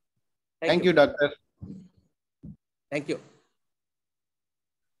 Thank you doctor. Thank you.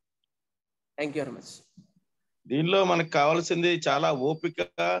 Thank you very much. దీనిలో మనకు కావాల్సింది చాలా ఓపిక.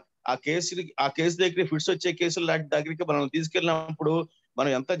 ఆ case దగ్గర fits వచ్చే కేసుల దగ్గరికి మనం తీసుకెళ్ళినప్పుడు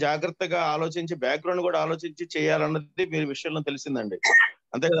మనం ఎంత జాగ్రత్తగా ఆలోచించి బ్యాక్గ్రౌండ్ కూడా ఆలోచించి చేయాలన్నది మీ విషయంలో తెలిసిందండి.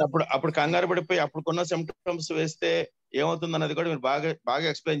 అంతే కదా, అప్పుడు కంగారు పడిపోయి అప్పుడున్న సిమ్టమ్స్ వేస్తే ఏమవుతుంది అన్నది కూడా మీరు బాగా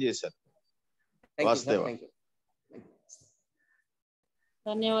ఎక్స్ప్లెయిన్ చేశారు. వాస్తవ.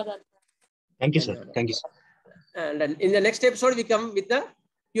 ధన్యవాదాలు. Thank you, sir. Thank you, sir. And in the next episode, we come with the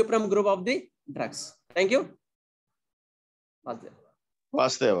Cuprum group of the drugs. Thank you.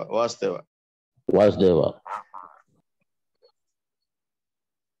 వాస్తవ.